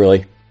guess not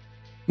really.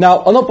 Now,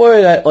 I'll note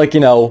that, like,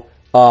 you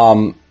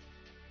can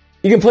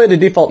play the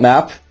default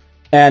map,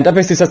 and that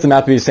basically sets the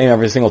map to be the same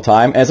every single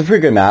time, and it's a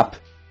pretty good map.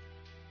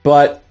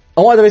 But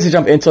I wanted to basically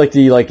jump into, like,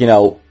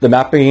 the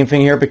map making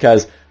thing here,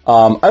 because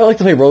I like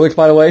to play roguelites,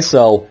 by the way,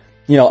 so,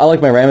 I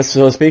like my randomness,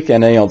 so to speak,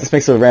 and, this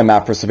makes it a random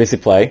map for us to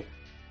basically play.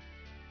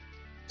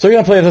 So we're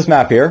going to play this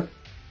map here,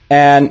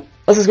 and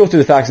let's just go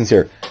through the factions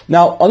here.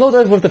 Now, I'll note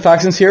that with the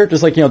factions here,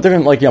 there's, like,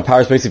 different, like,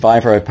 powers basically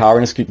vying for power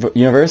in this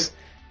universe,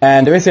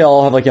 and they basically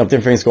all have, like,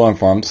 different things going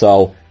for them.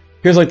 So,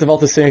 here's, like, the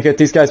Volta Syndicate.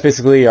 These guys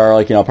basically are,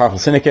 like, powerful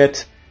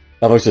syndicate,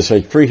 which is,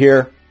 like, free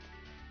here,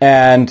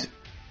 and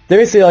they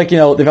basically, like,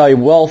 they value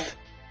wealth,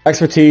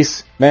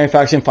 expertise,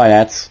 manufacturing,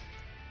 finance.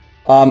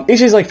 Each of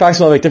these, like, factions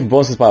have, like, different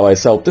bonuses, by the way.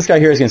 So, this guy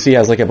here, as you can see,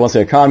 has, like, a bonus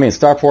in economy and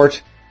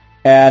starport.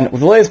 And with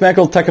the latest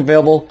medical tech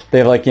available, they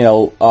have, like,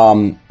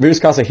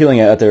 reduced cost of healing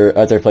at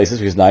their places,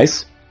 which is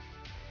nice.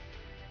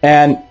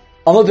 And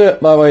I'll note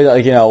that, by the way, that,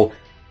 like,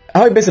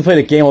 how you basically play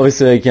the game,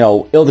 obviously, like,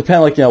 it'll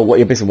depend, like, what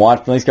you basically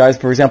want from these guys,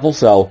 for example.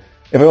 So,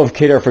 if I go with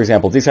Cater, for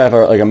example, these guys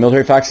are, like, a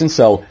military faction,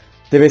 so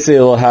they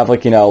basically will have,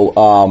 like,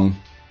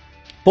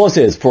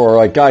 bonuses for,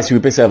 like, guys who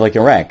basically have, like,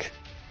 a rank,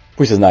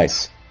 which is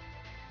nice.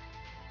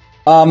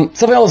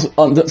 Something else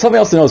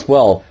to know as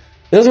well.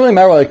 It doesn't really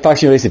matter what, like,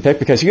 faction you basically pick,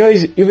 because you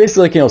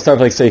basically, like, start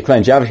with, like, say,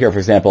 Clan Javik here, for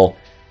example,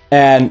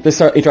 and they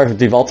start interacting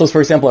with Devoltos,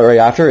 for example, right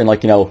after, and,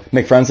 like,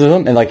 make friends with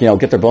them, and, like,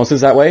 get their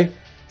bonuses that way.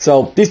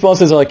 So, these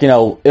bonuses are, like, it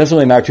doesn't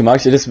really matter too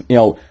much. It just,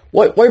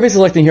 what you're basically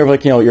selecting here,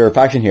 like, your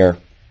faction here,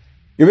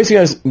 you're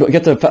basically going to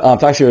get the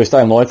faction you're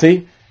starting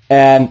loyalty,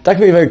 and that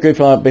can be very good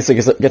for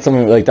basically get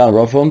something, like, down the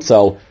road for them.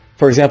 So,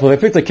 for example, if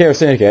I pick the Chaos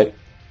Syndicate,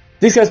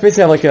 these guys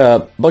basically have, like,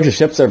 a bunch of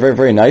ships that are very,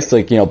 very nice to,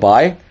 like,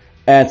 buy.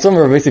 And some of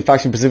them are basically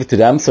faction specific to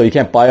them, so you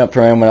can't buy them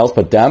from anyone else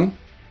but them.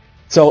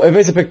 So if I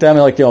basically pick them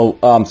and, like,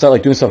 start,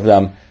 like, doing stuff for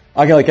them,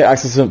 I can, like, get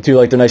access to,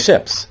 like, their nice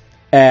ships.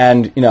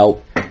 And,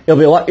 it'll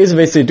be a lot easier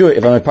basically to do it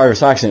if I'm a part of a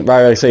faction,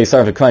 rather than, like, say,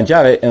 start with Clan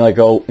Javik and, like,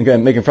 go and get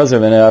making friends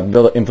with them and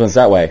build influence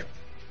that way.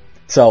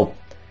 So,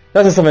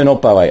 that's just something to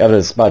note, by the way,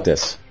 about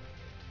this.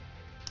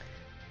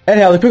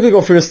 Anyhow, to quickly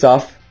go through this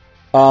stuff,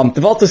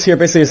 the Voltus here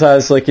basically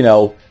has, like,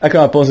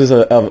 economic bonuses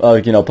of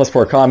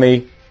 +4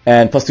 economy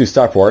and +2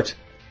 starport.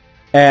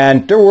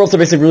 And their worlds are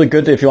basically really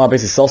good if you want to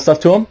basically sell stuff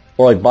to them,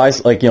 or, like, buy,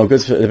 like,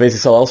 goods to basically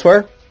sell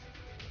elsewhere.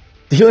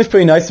 The healing's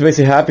pretty nice to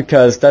basically have,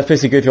 because that's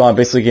basically good if you want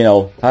to basically,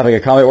 have, like, a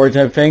combat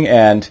origin type thing,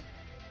 and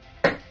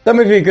that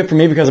may be good for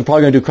me because I'm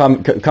probably going to do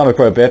combat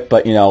quite a bit,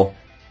 but,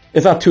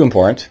 it's not too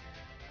important.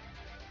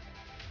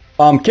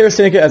 Chaos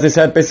Syndicate, as I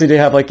said, basically they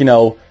have, like,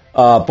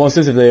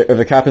 bonuses if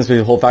the captains with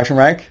the whole faction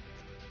rank,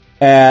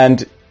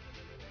 and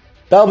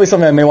that'll be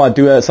something I may want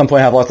to do at some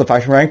point, have lots of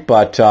faction rank,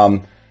 but,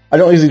 I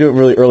don't usually do it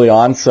really early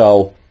on,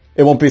 so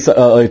it won't be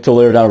until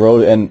later down the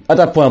road. And at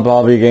that point, I'll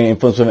probably be getting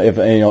influence from if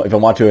I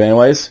want to,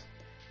 anyways.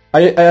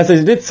 As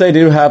I did say,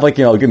 they do have, like,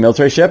 a good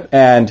military ship,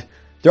 and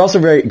They're also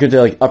very good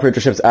to like upgrade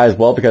your ships as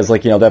well because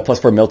like they have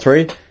 +4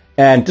 military,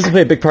 and this will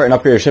play a big part in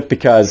upgrading your ship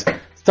because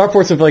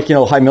starports with like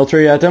high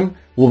military at them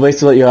will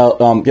basically let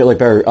you get like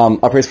better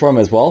upgrades for them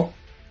as well.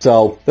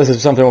 So this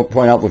is something I'll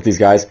point out with these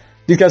guys.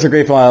 These guys are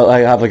great for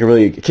have like a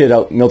really kitted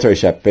out military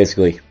ship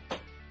basically.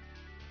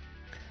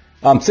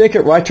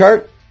 Syndicate Ride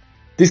Chart.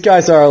 These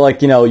guys are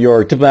like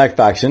your diplomatic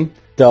faction.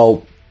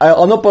 Though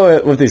I'll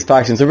note with these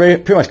factions, they're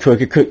pretty much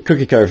cookie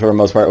cutter for the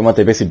most part in what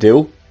they basically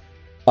do.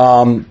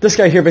 This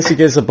guy here basically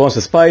gives a bonus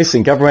to spice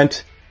and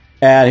government,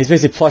 and he's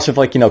basically flush with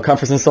like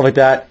comforts and stuff like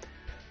that.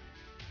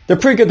 They're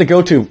pretty good to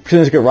go to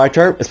Syndicate Ride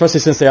Chart, especially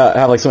since they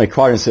have like so many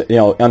quadrants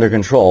under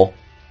control.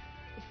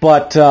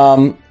 But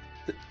I'll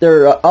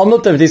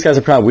note that these guys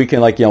are kind of weak in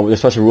like their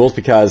special rules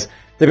because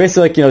they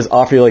basically like just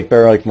offer you like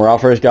better like morale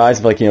for guys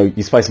if like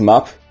you spice them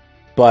up.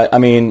 But I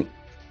mean,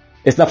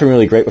 it's nothing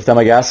really great with them,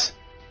 I guess.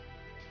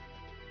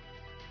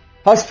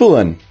 House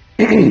Fulin.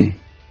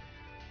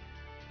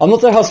 I'll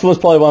note that House Fulin is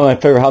probably one of my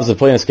favorite houses to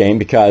play in this game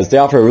because they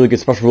offer a really good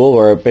special rule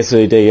where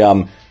basically they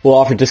will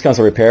offer discounts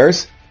on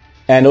repairs,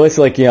 and they'll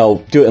basically like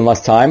do it in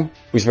less time,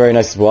 which is very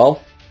nice as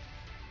well.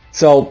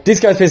 So these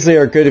guys basically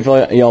are good if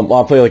want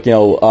to play like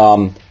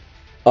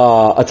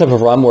a type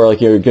of run where like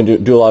you're going to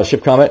do a lot of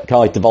ship combat, kind of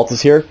like the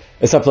DFuxa here.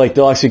 Except like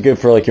they're actually good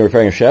for like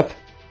repairing a ship.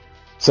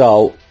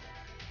 So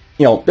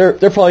they're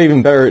probably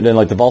even better than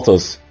like the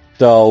DFuxas.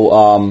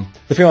 So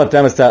the thing about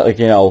them is that like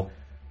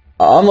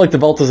unlike the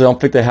DFuxas, I don't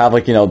think they have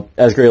like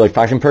as great like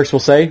faction perks. We'll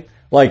say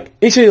like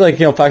each of like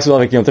factions will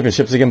have like different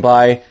ships you can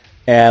buy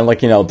and like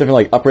different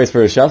like upgrades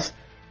for the ships.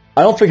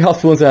 I don't think House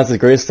Fluence has the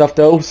greatest stuff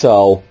though.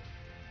 So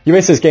you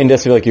basically just gain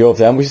this if like you go with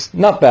them, which is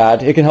not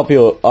bad. It can help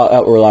you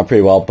out around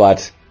pretty well,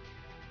 but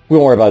we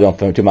won't worry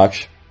about it too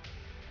much.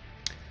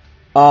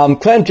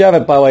 Clan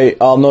Javit, by the way,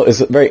 I'll note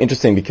is very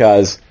interesting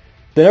because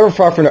they never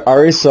far from their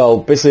Aries, so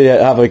basically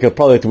they have like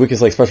probably like the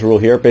weakest like special rule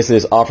here. Basically,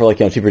 just offer like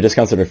cheaper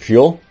discounts on their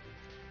fuel.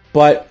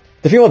 But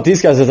the thing about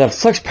these guys is they have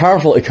such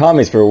powerful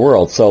economies for the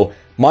world. So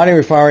mining,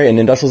 refinery, and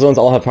industrial zones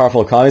all have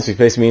powerful economies, which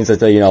basically means that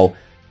they you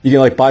can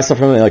like buy stuff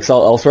from them and like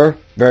sell it elsewhere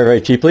very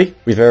very cheaply,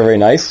 which is very very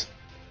nice.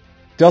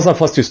 They also have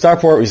 +2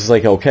 starport, which is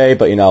like okay,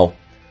 but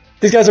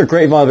these guys are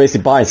great if you want to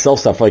basically buy and sell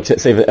stuff like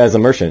say as a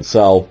merchant.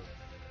 So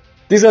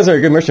these guys are a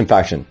good merchant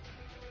faction.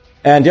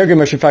 And the other good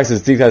merchant faction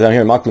is these guys down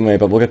here in Maklume,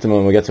 but we'll get to them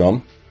when we get to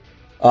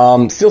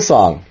them. Steel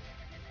Song.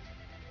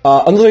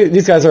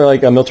 These guys are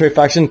like a military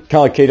faction, kind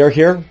of like Kadar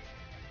here.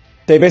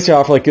 They basically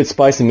offer like good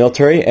spice and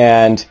military,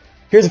 and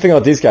here's the thing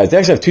about these guys. They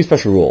actually have 2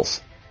 special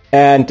rules.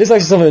 And this is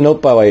actually something to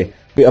note, by the way,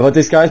 about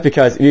these guys,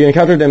 because if you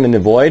encounter them in the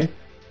Void,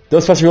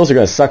 those special rules are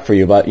going to suck for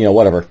you, but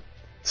whatever.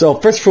 So,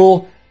 first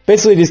rule,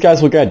 basically these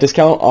guys will get a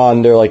discount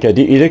on their like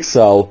edicts,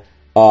 so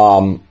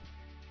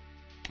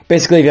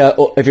basically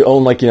if you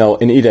own like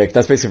an edict,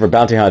 that's basically for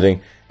bounty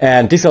hunting,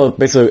 and these will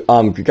basically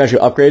get you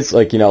upgrades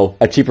like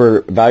at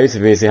cheaper values if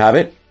you basically have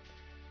it.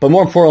 But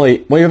more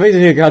importantly, when you're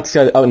basically got these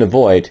guys out in the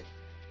Void,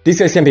 these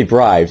guys can be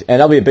bribed, and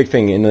that'll be a big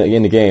thing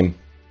in the game,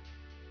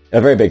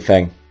 a very big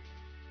thing.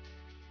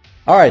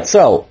 All right,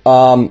 so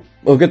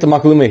we'll get to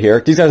Maklume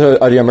here. These guys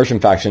are the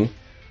merchant faction.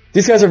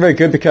 These guys are very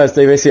good because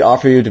they basically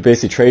offer you to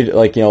basically trade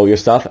like your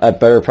stuff at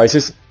better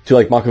prices to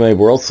like Maklume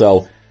World.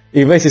 So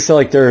you can basically sell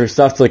like their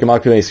stuff to like a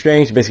Maklume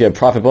exchange, you basically get a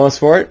profit bonus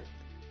for it.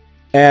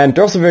 And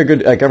they're also very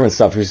good at government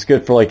stuff, which is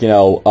good for like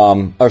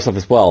other stuff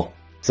as well.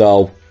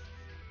 So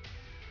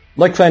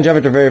like Clan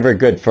Javit, they're very very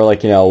good for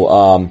like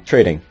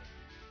trading.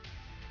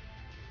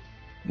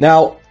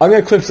 Now I'm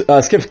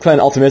gonna skip Clan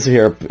Ultimisa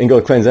here and go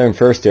to Clan Zen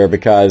first here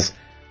because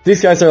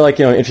these guys are like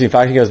an interesting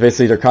faction because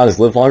basically their cons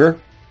live longer.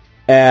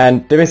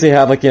 And they basically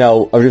have like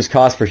a reduced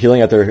cost for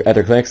healing at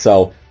their clinics,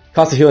 so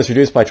cost of healing is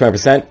reduced by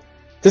 20%.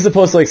 This is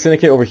opposed to like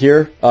Syndicate over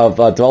here of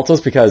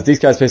DFuxa because these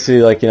guys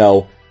basically like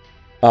don't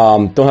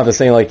have the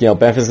same like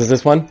benefits as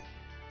this one.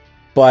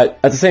 But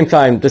at the same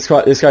time, this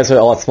guys are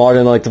a lot smaller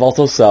than like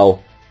DFuxa.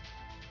 So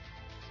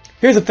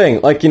here's the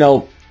thing, like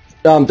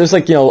there's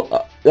like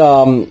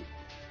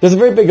there's a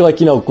very big like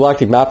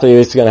galactic map that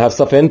you're just gonna have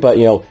stuff in, but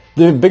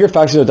the bigger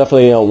factions are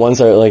definitely ones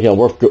that are like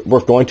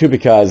worth going to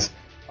because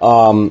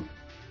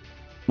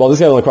well, this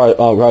guy only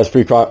requires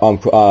 3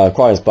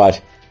 quadrants,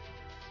 but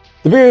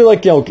the bigger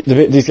like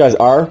these guys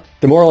are,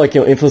 the more like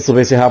influence they'll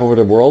basically have over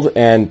the world,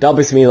 and that'll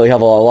basically mean like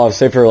have a lot of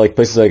safer like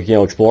places like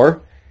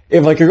explore.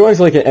 If like you're going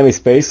to like an enemy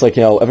space, like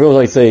everyone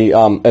like say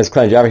as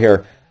Clan Java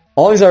here,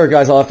 all these other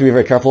guys I'll have to be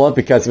very careful of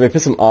because if I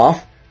piss them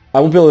off,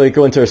 I won't be able to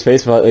go into their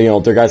space without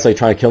their guys like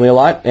trying to kill me a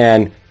lot.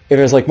 And if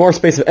there's like more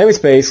space of enemy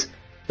space,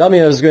 that'll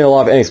mean there's going to be a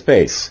lot of enemy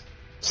space.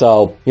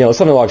 So it's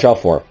something to watch out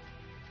for.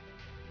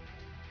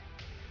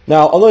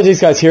 Now, although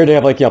these guys here, they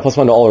have like +1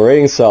 to all their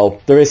ratings,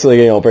 so they're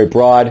basically very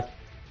broad.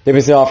 They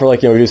basically offer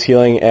like reduced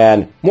healing,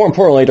 and more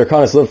importantly, their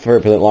cons live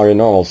 30% longer than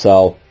normal,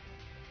 so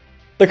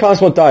their cons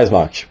won't die as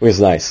much, which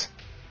is nice.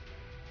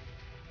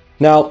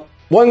 Now,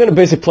 what I'm going to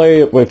basically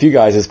play with you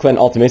guys is Clan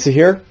Ultimisa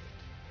here,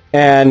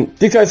 and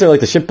these guys are like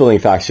the shipbuilding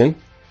faction.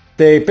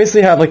 They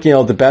basically have like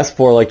the best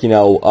for like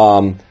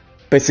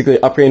basically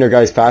upgrading their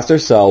guys faster.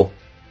 So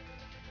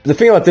the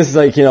thing about this is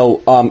like if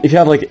you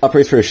have like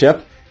upgrades for your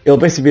ship, it'll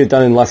basically be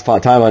done in less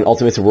time on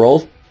Ultimates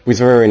World, which is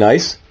very, very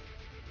nice.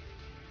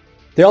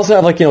 They also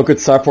have, like, you know, good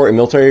starport and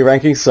military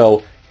rankings,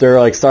 so their,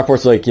 like,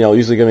 starports are, like, you know,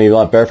 usually going to be a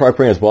lot better for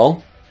upgrading as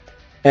well.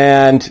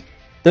 And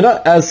they're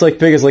not as, like,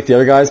 big as, like, the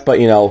other guys, but,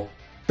 you know,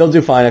 they'll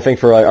do fine, I think,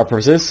 for, like, our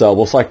purposes, so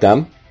we'll select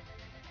them.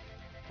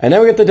 And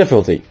then we get the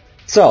difficulty.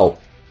 So,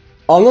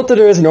 I'll note that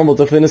there is a normal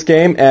difficulty in this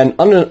game, and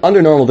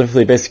under normal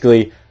difficulty,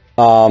 basically,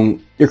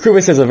 your crew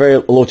base has a very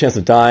low chance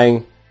of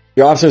dying.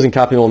 Your officers and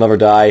captain will never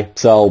die,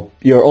 so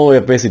your only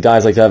basically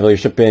dies like to have your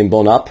ship being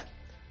blown up.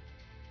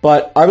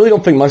 But I really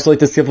don't think much like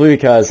this difficulty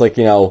because, like,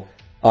 you know,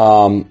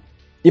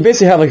 you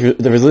basically have, like,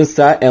 the resilience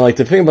stat, and, like,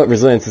 the thing about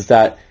resilience is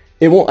that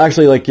it won't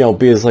actually, like, you know,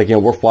 be as, like, you know,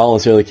 worthwhile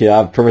unless you're, like, you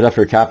have permadeath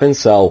for your captain,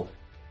 so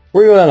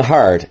we're going on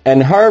hard.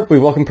 And hard, we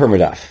welcome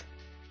permadeath.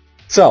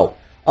 So,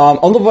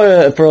 I'll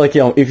look for, like,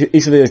 you know,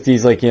 each of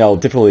these, like, you know,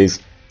 difficulties.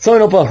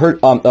 Something about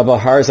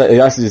hard is that it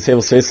actually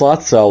disables save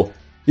slots, so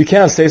you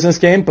can have saves in this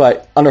game,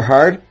 but under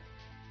hard,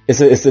 it's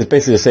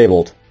basically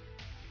disabled.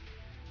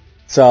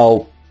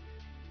 So,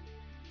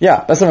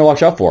 yeah, that's something to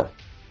watch out for.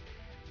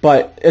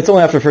 But it's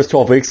only after the first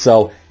 12 weeks,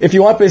 so if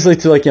you want basically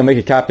to, like, you know, make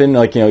a captain,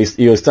 like, you know,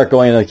 you start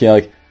going, like, you know,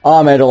 like,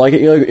 oh man, I don't like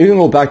it, you can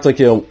go back to, like,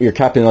 you know, your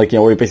captain, like, you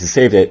know, where you basically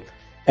saved it,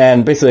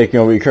 and basically, like,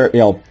 you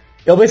know,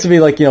 it'll basically be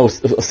like, you know,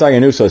 starting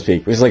anew, so to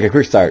speak, which is like a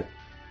quick start.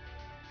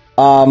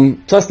 So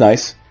that's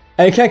nice.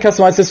 And you can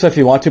customize this if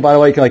you want to, by the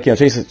way. You can, like, you know,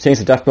 change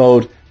the death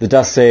mode, the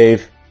death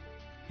save.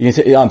 You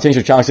can change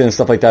your challenges and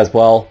stuff like that as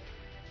well.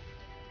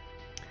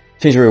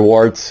 Change your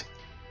rewards.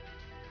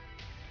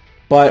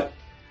 But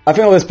I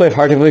think I'll just play it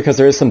hard because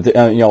there is some, you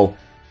know,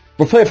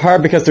 we'll play it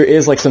hard because there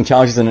is, like, some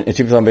challenges and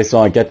achievements I'm based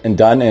on get and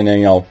done, and then,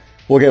 you know,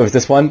 we'll get with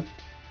this one.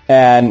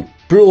 And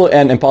brutal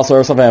and impossible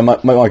are something I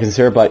might want to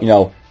consider, but, you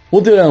know,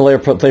 we'll do it in a later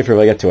playthrough if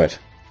I get to it.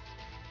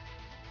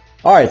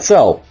 Alright,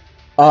 so,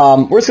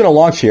 we're just going to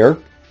launch here,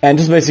 and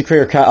just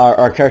basically create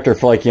our character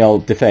for, like, you know,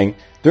 the thing.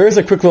 There is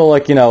a quick little,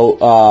 like, you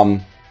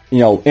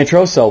know,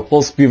 intro, so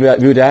we'll view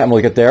that and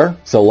we'll get there.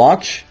 So,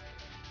 launch.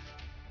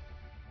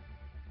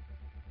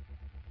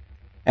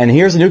 And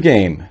here's a new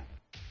game.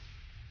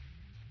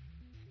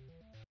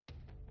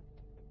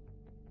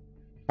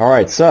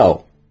 Alright,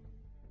 so,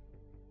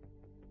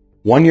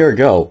 1 year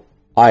ago,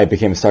 I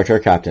became a Star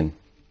Trek captain.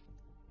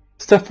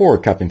 Step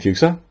forward, Captain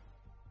Fuxa.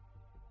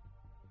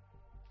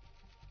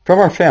 From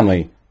our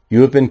family,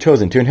 you have been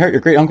chosen to inherit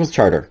your great-uncle's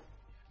charter.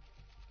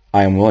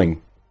 I am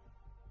willing.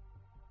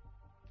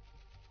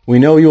 We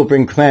know you will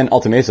bring Clan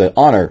Altamesa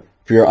honor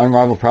for your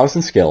unrivaled prowess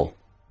and skill.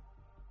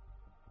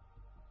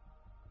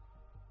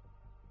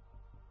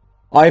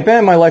 I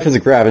abandoned my life as a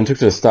grav and took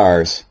to the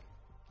stars.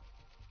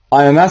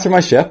 I am a master of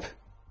my ship.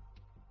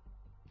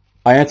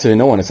 I answer to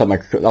no one except my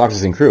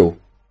officers and crew.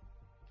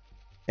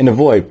 In the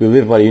void, we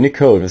live by the unique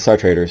code of Star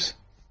Traders.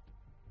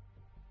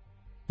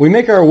 We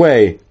make our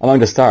way among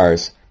the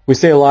stars. We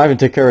stay alive and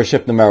take care of our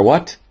ship no matter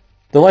what.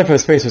 The life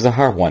of space was a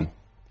hard one,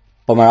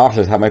 but my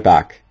officers have my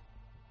back.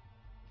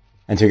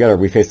 And together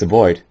we face the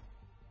void.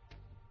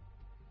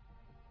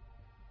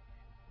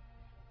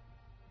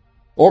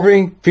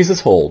 Orbiting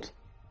Phasis Hold.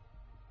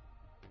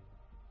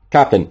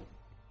 Captain,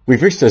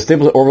 we've reached a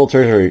stable orbital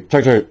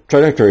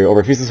trajectory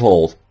over Phasis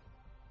Hold.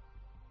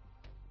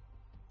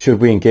 Should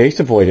we engage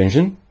the void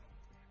engine?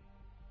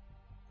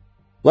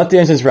 Let the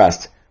engines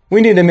rest.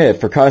 We need a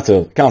minute for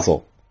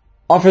council.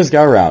 Officers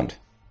gather around.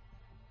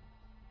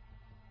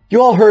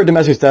 You all heard the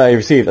message that I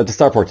received at the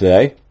starport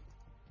today.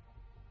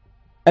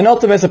 An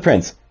Altamesa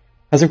Prince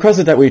has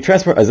requested that we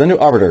transfer a Xeno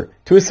Arbiter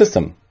to his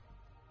system.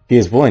 He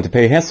is willing to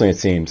pay handsomely, it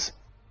seems.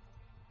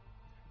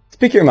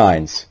 Speak your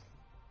minds.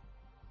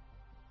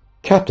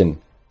 Captain,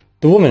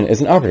 the woman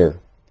is an Arbiter.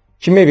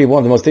 She may be one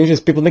of the most dangerous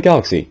people in the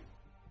galaxy.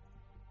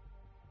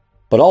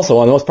 But also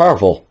one of the most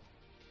powerful.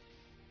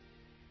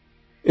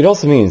 It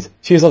also means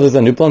she is of the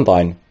Xenu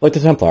bloodline, like the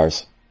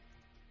Templars.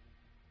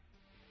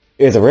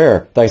 It is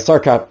rare that a Star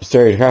Trek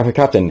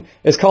captain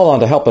is called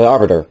on to help the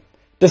Arbiter.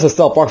 This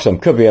Estelle Broxham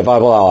could be a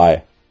viable ally.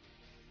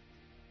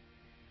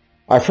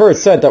 I've heard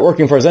said that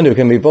working for Xenu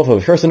can be both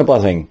a curse and a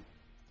blessing.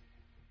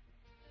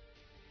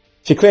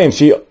 She claims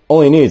she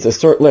only needs a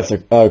short lift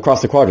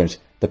across the quadrant.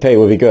 The pay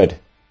will be good.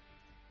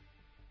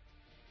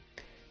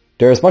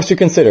 There is much to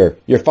consider.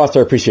 Your thoughts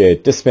are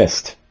appreciated.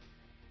 Dismissed.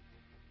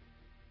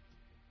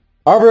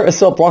 Arbiter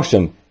Estelle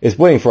Broxham is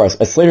waiting for us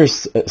at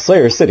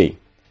Slayer City,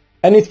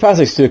 and needs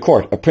passage to the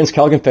court of Prince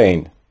Caligan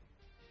Faen.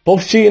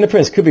 Both she and the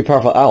prince could be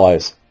powerful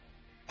allies.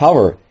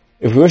 However,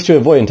 if we wish to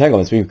avoid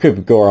entanglements, we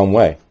could go our own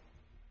way.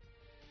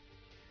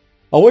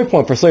 A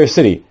waypoint for Slayer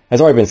City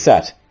has already been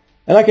set,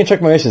 and I can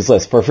check my missions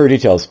list for further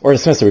details or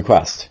dismiss the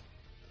request.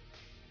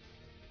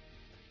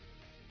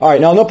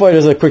 Alright, now nobody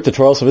does a quick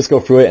tutorial, so let's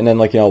go through it and then,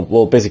 like, you know,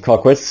 we'll basically call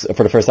quits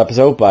for the first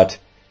episode, but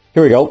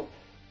here we go.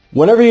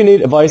 Whenever you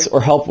need advice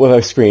or help with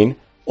a screen,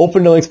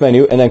 open the links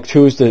menu and then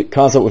choose to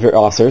consult with your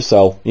officers,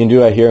 so you can do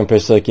that here and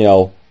push, like, you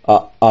know,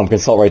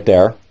 consult right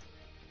there.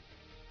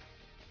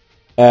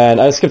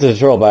 And I skipped the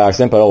tutorial by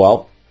accident, but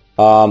oh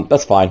well.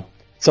 That's fine.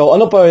 So,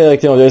 nobody,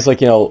 like, you know, there's,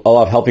 like, you know, a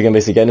lot of help you can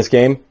basically get in this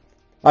game.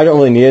 I don't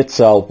really need it,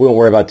 so we won't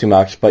worry about it too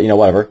much, but, you know,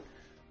 whatever.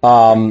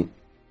 You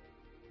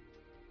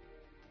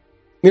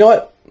know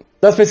what?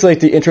 That's basically like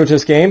the intro to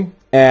this game,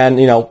 and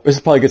you know, this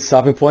is probably a good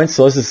stopping point.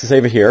 So let's just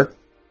save it here.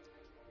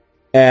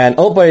 And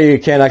hopefully you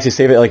can actually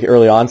save it like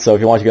early on. So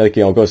if you want to like,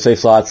 you know, go save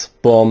slots,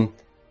 boom.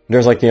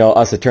 There's like, you know,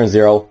 us at turn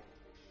 0.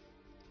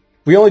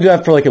 We only do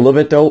that for like a little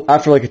bit though.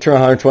 After like a turn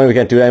 120, we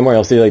can't do that anymore.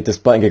 You'll see like this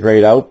button get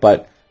grayed out,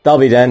 but that'll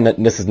be then.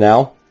 And this is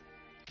now.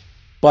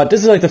 But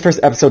this is like the first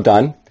episode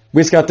done.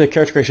 We just got the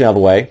character creation out of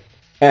the way,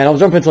 and I'll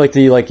jump into like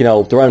the you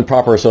know, the run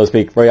proper, so to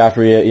speak, right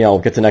after we, you know,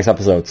 get to the next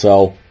episode.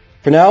 So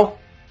for now,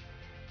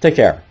 take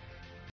care.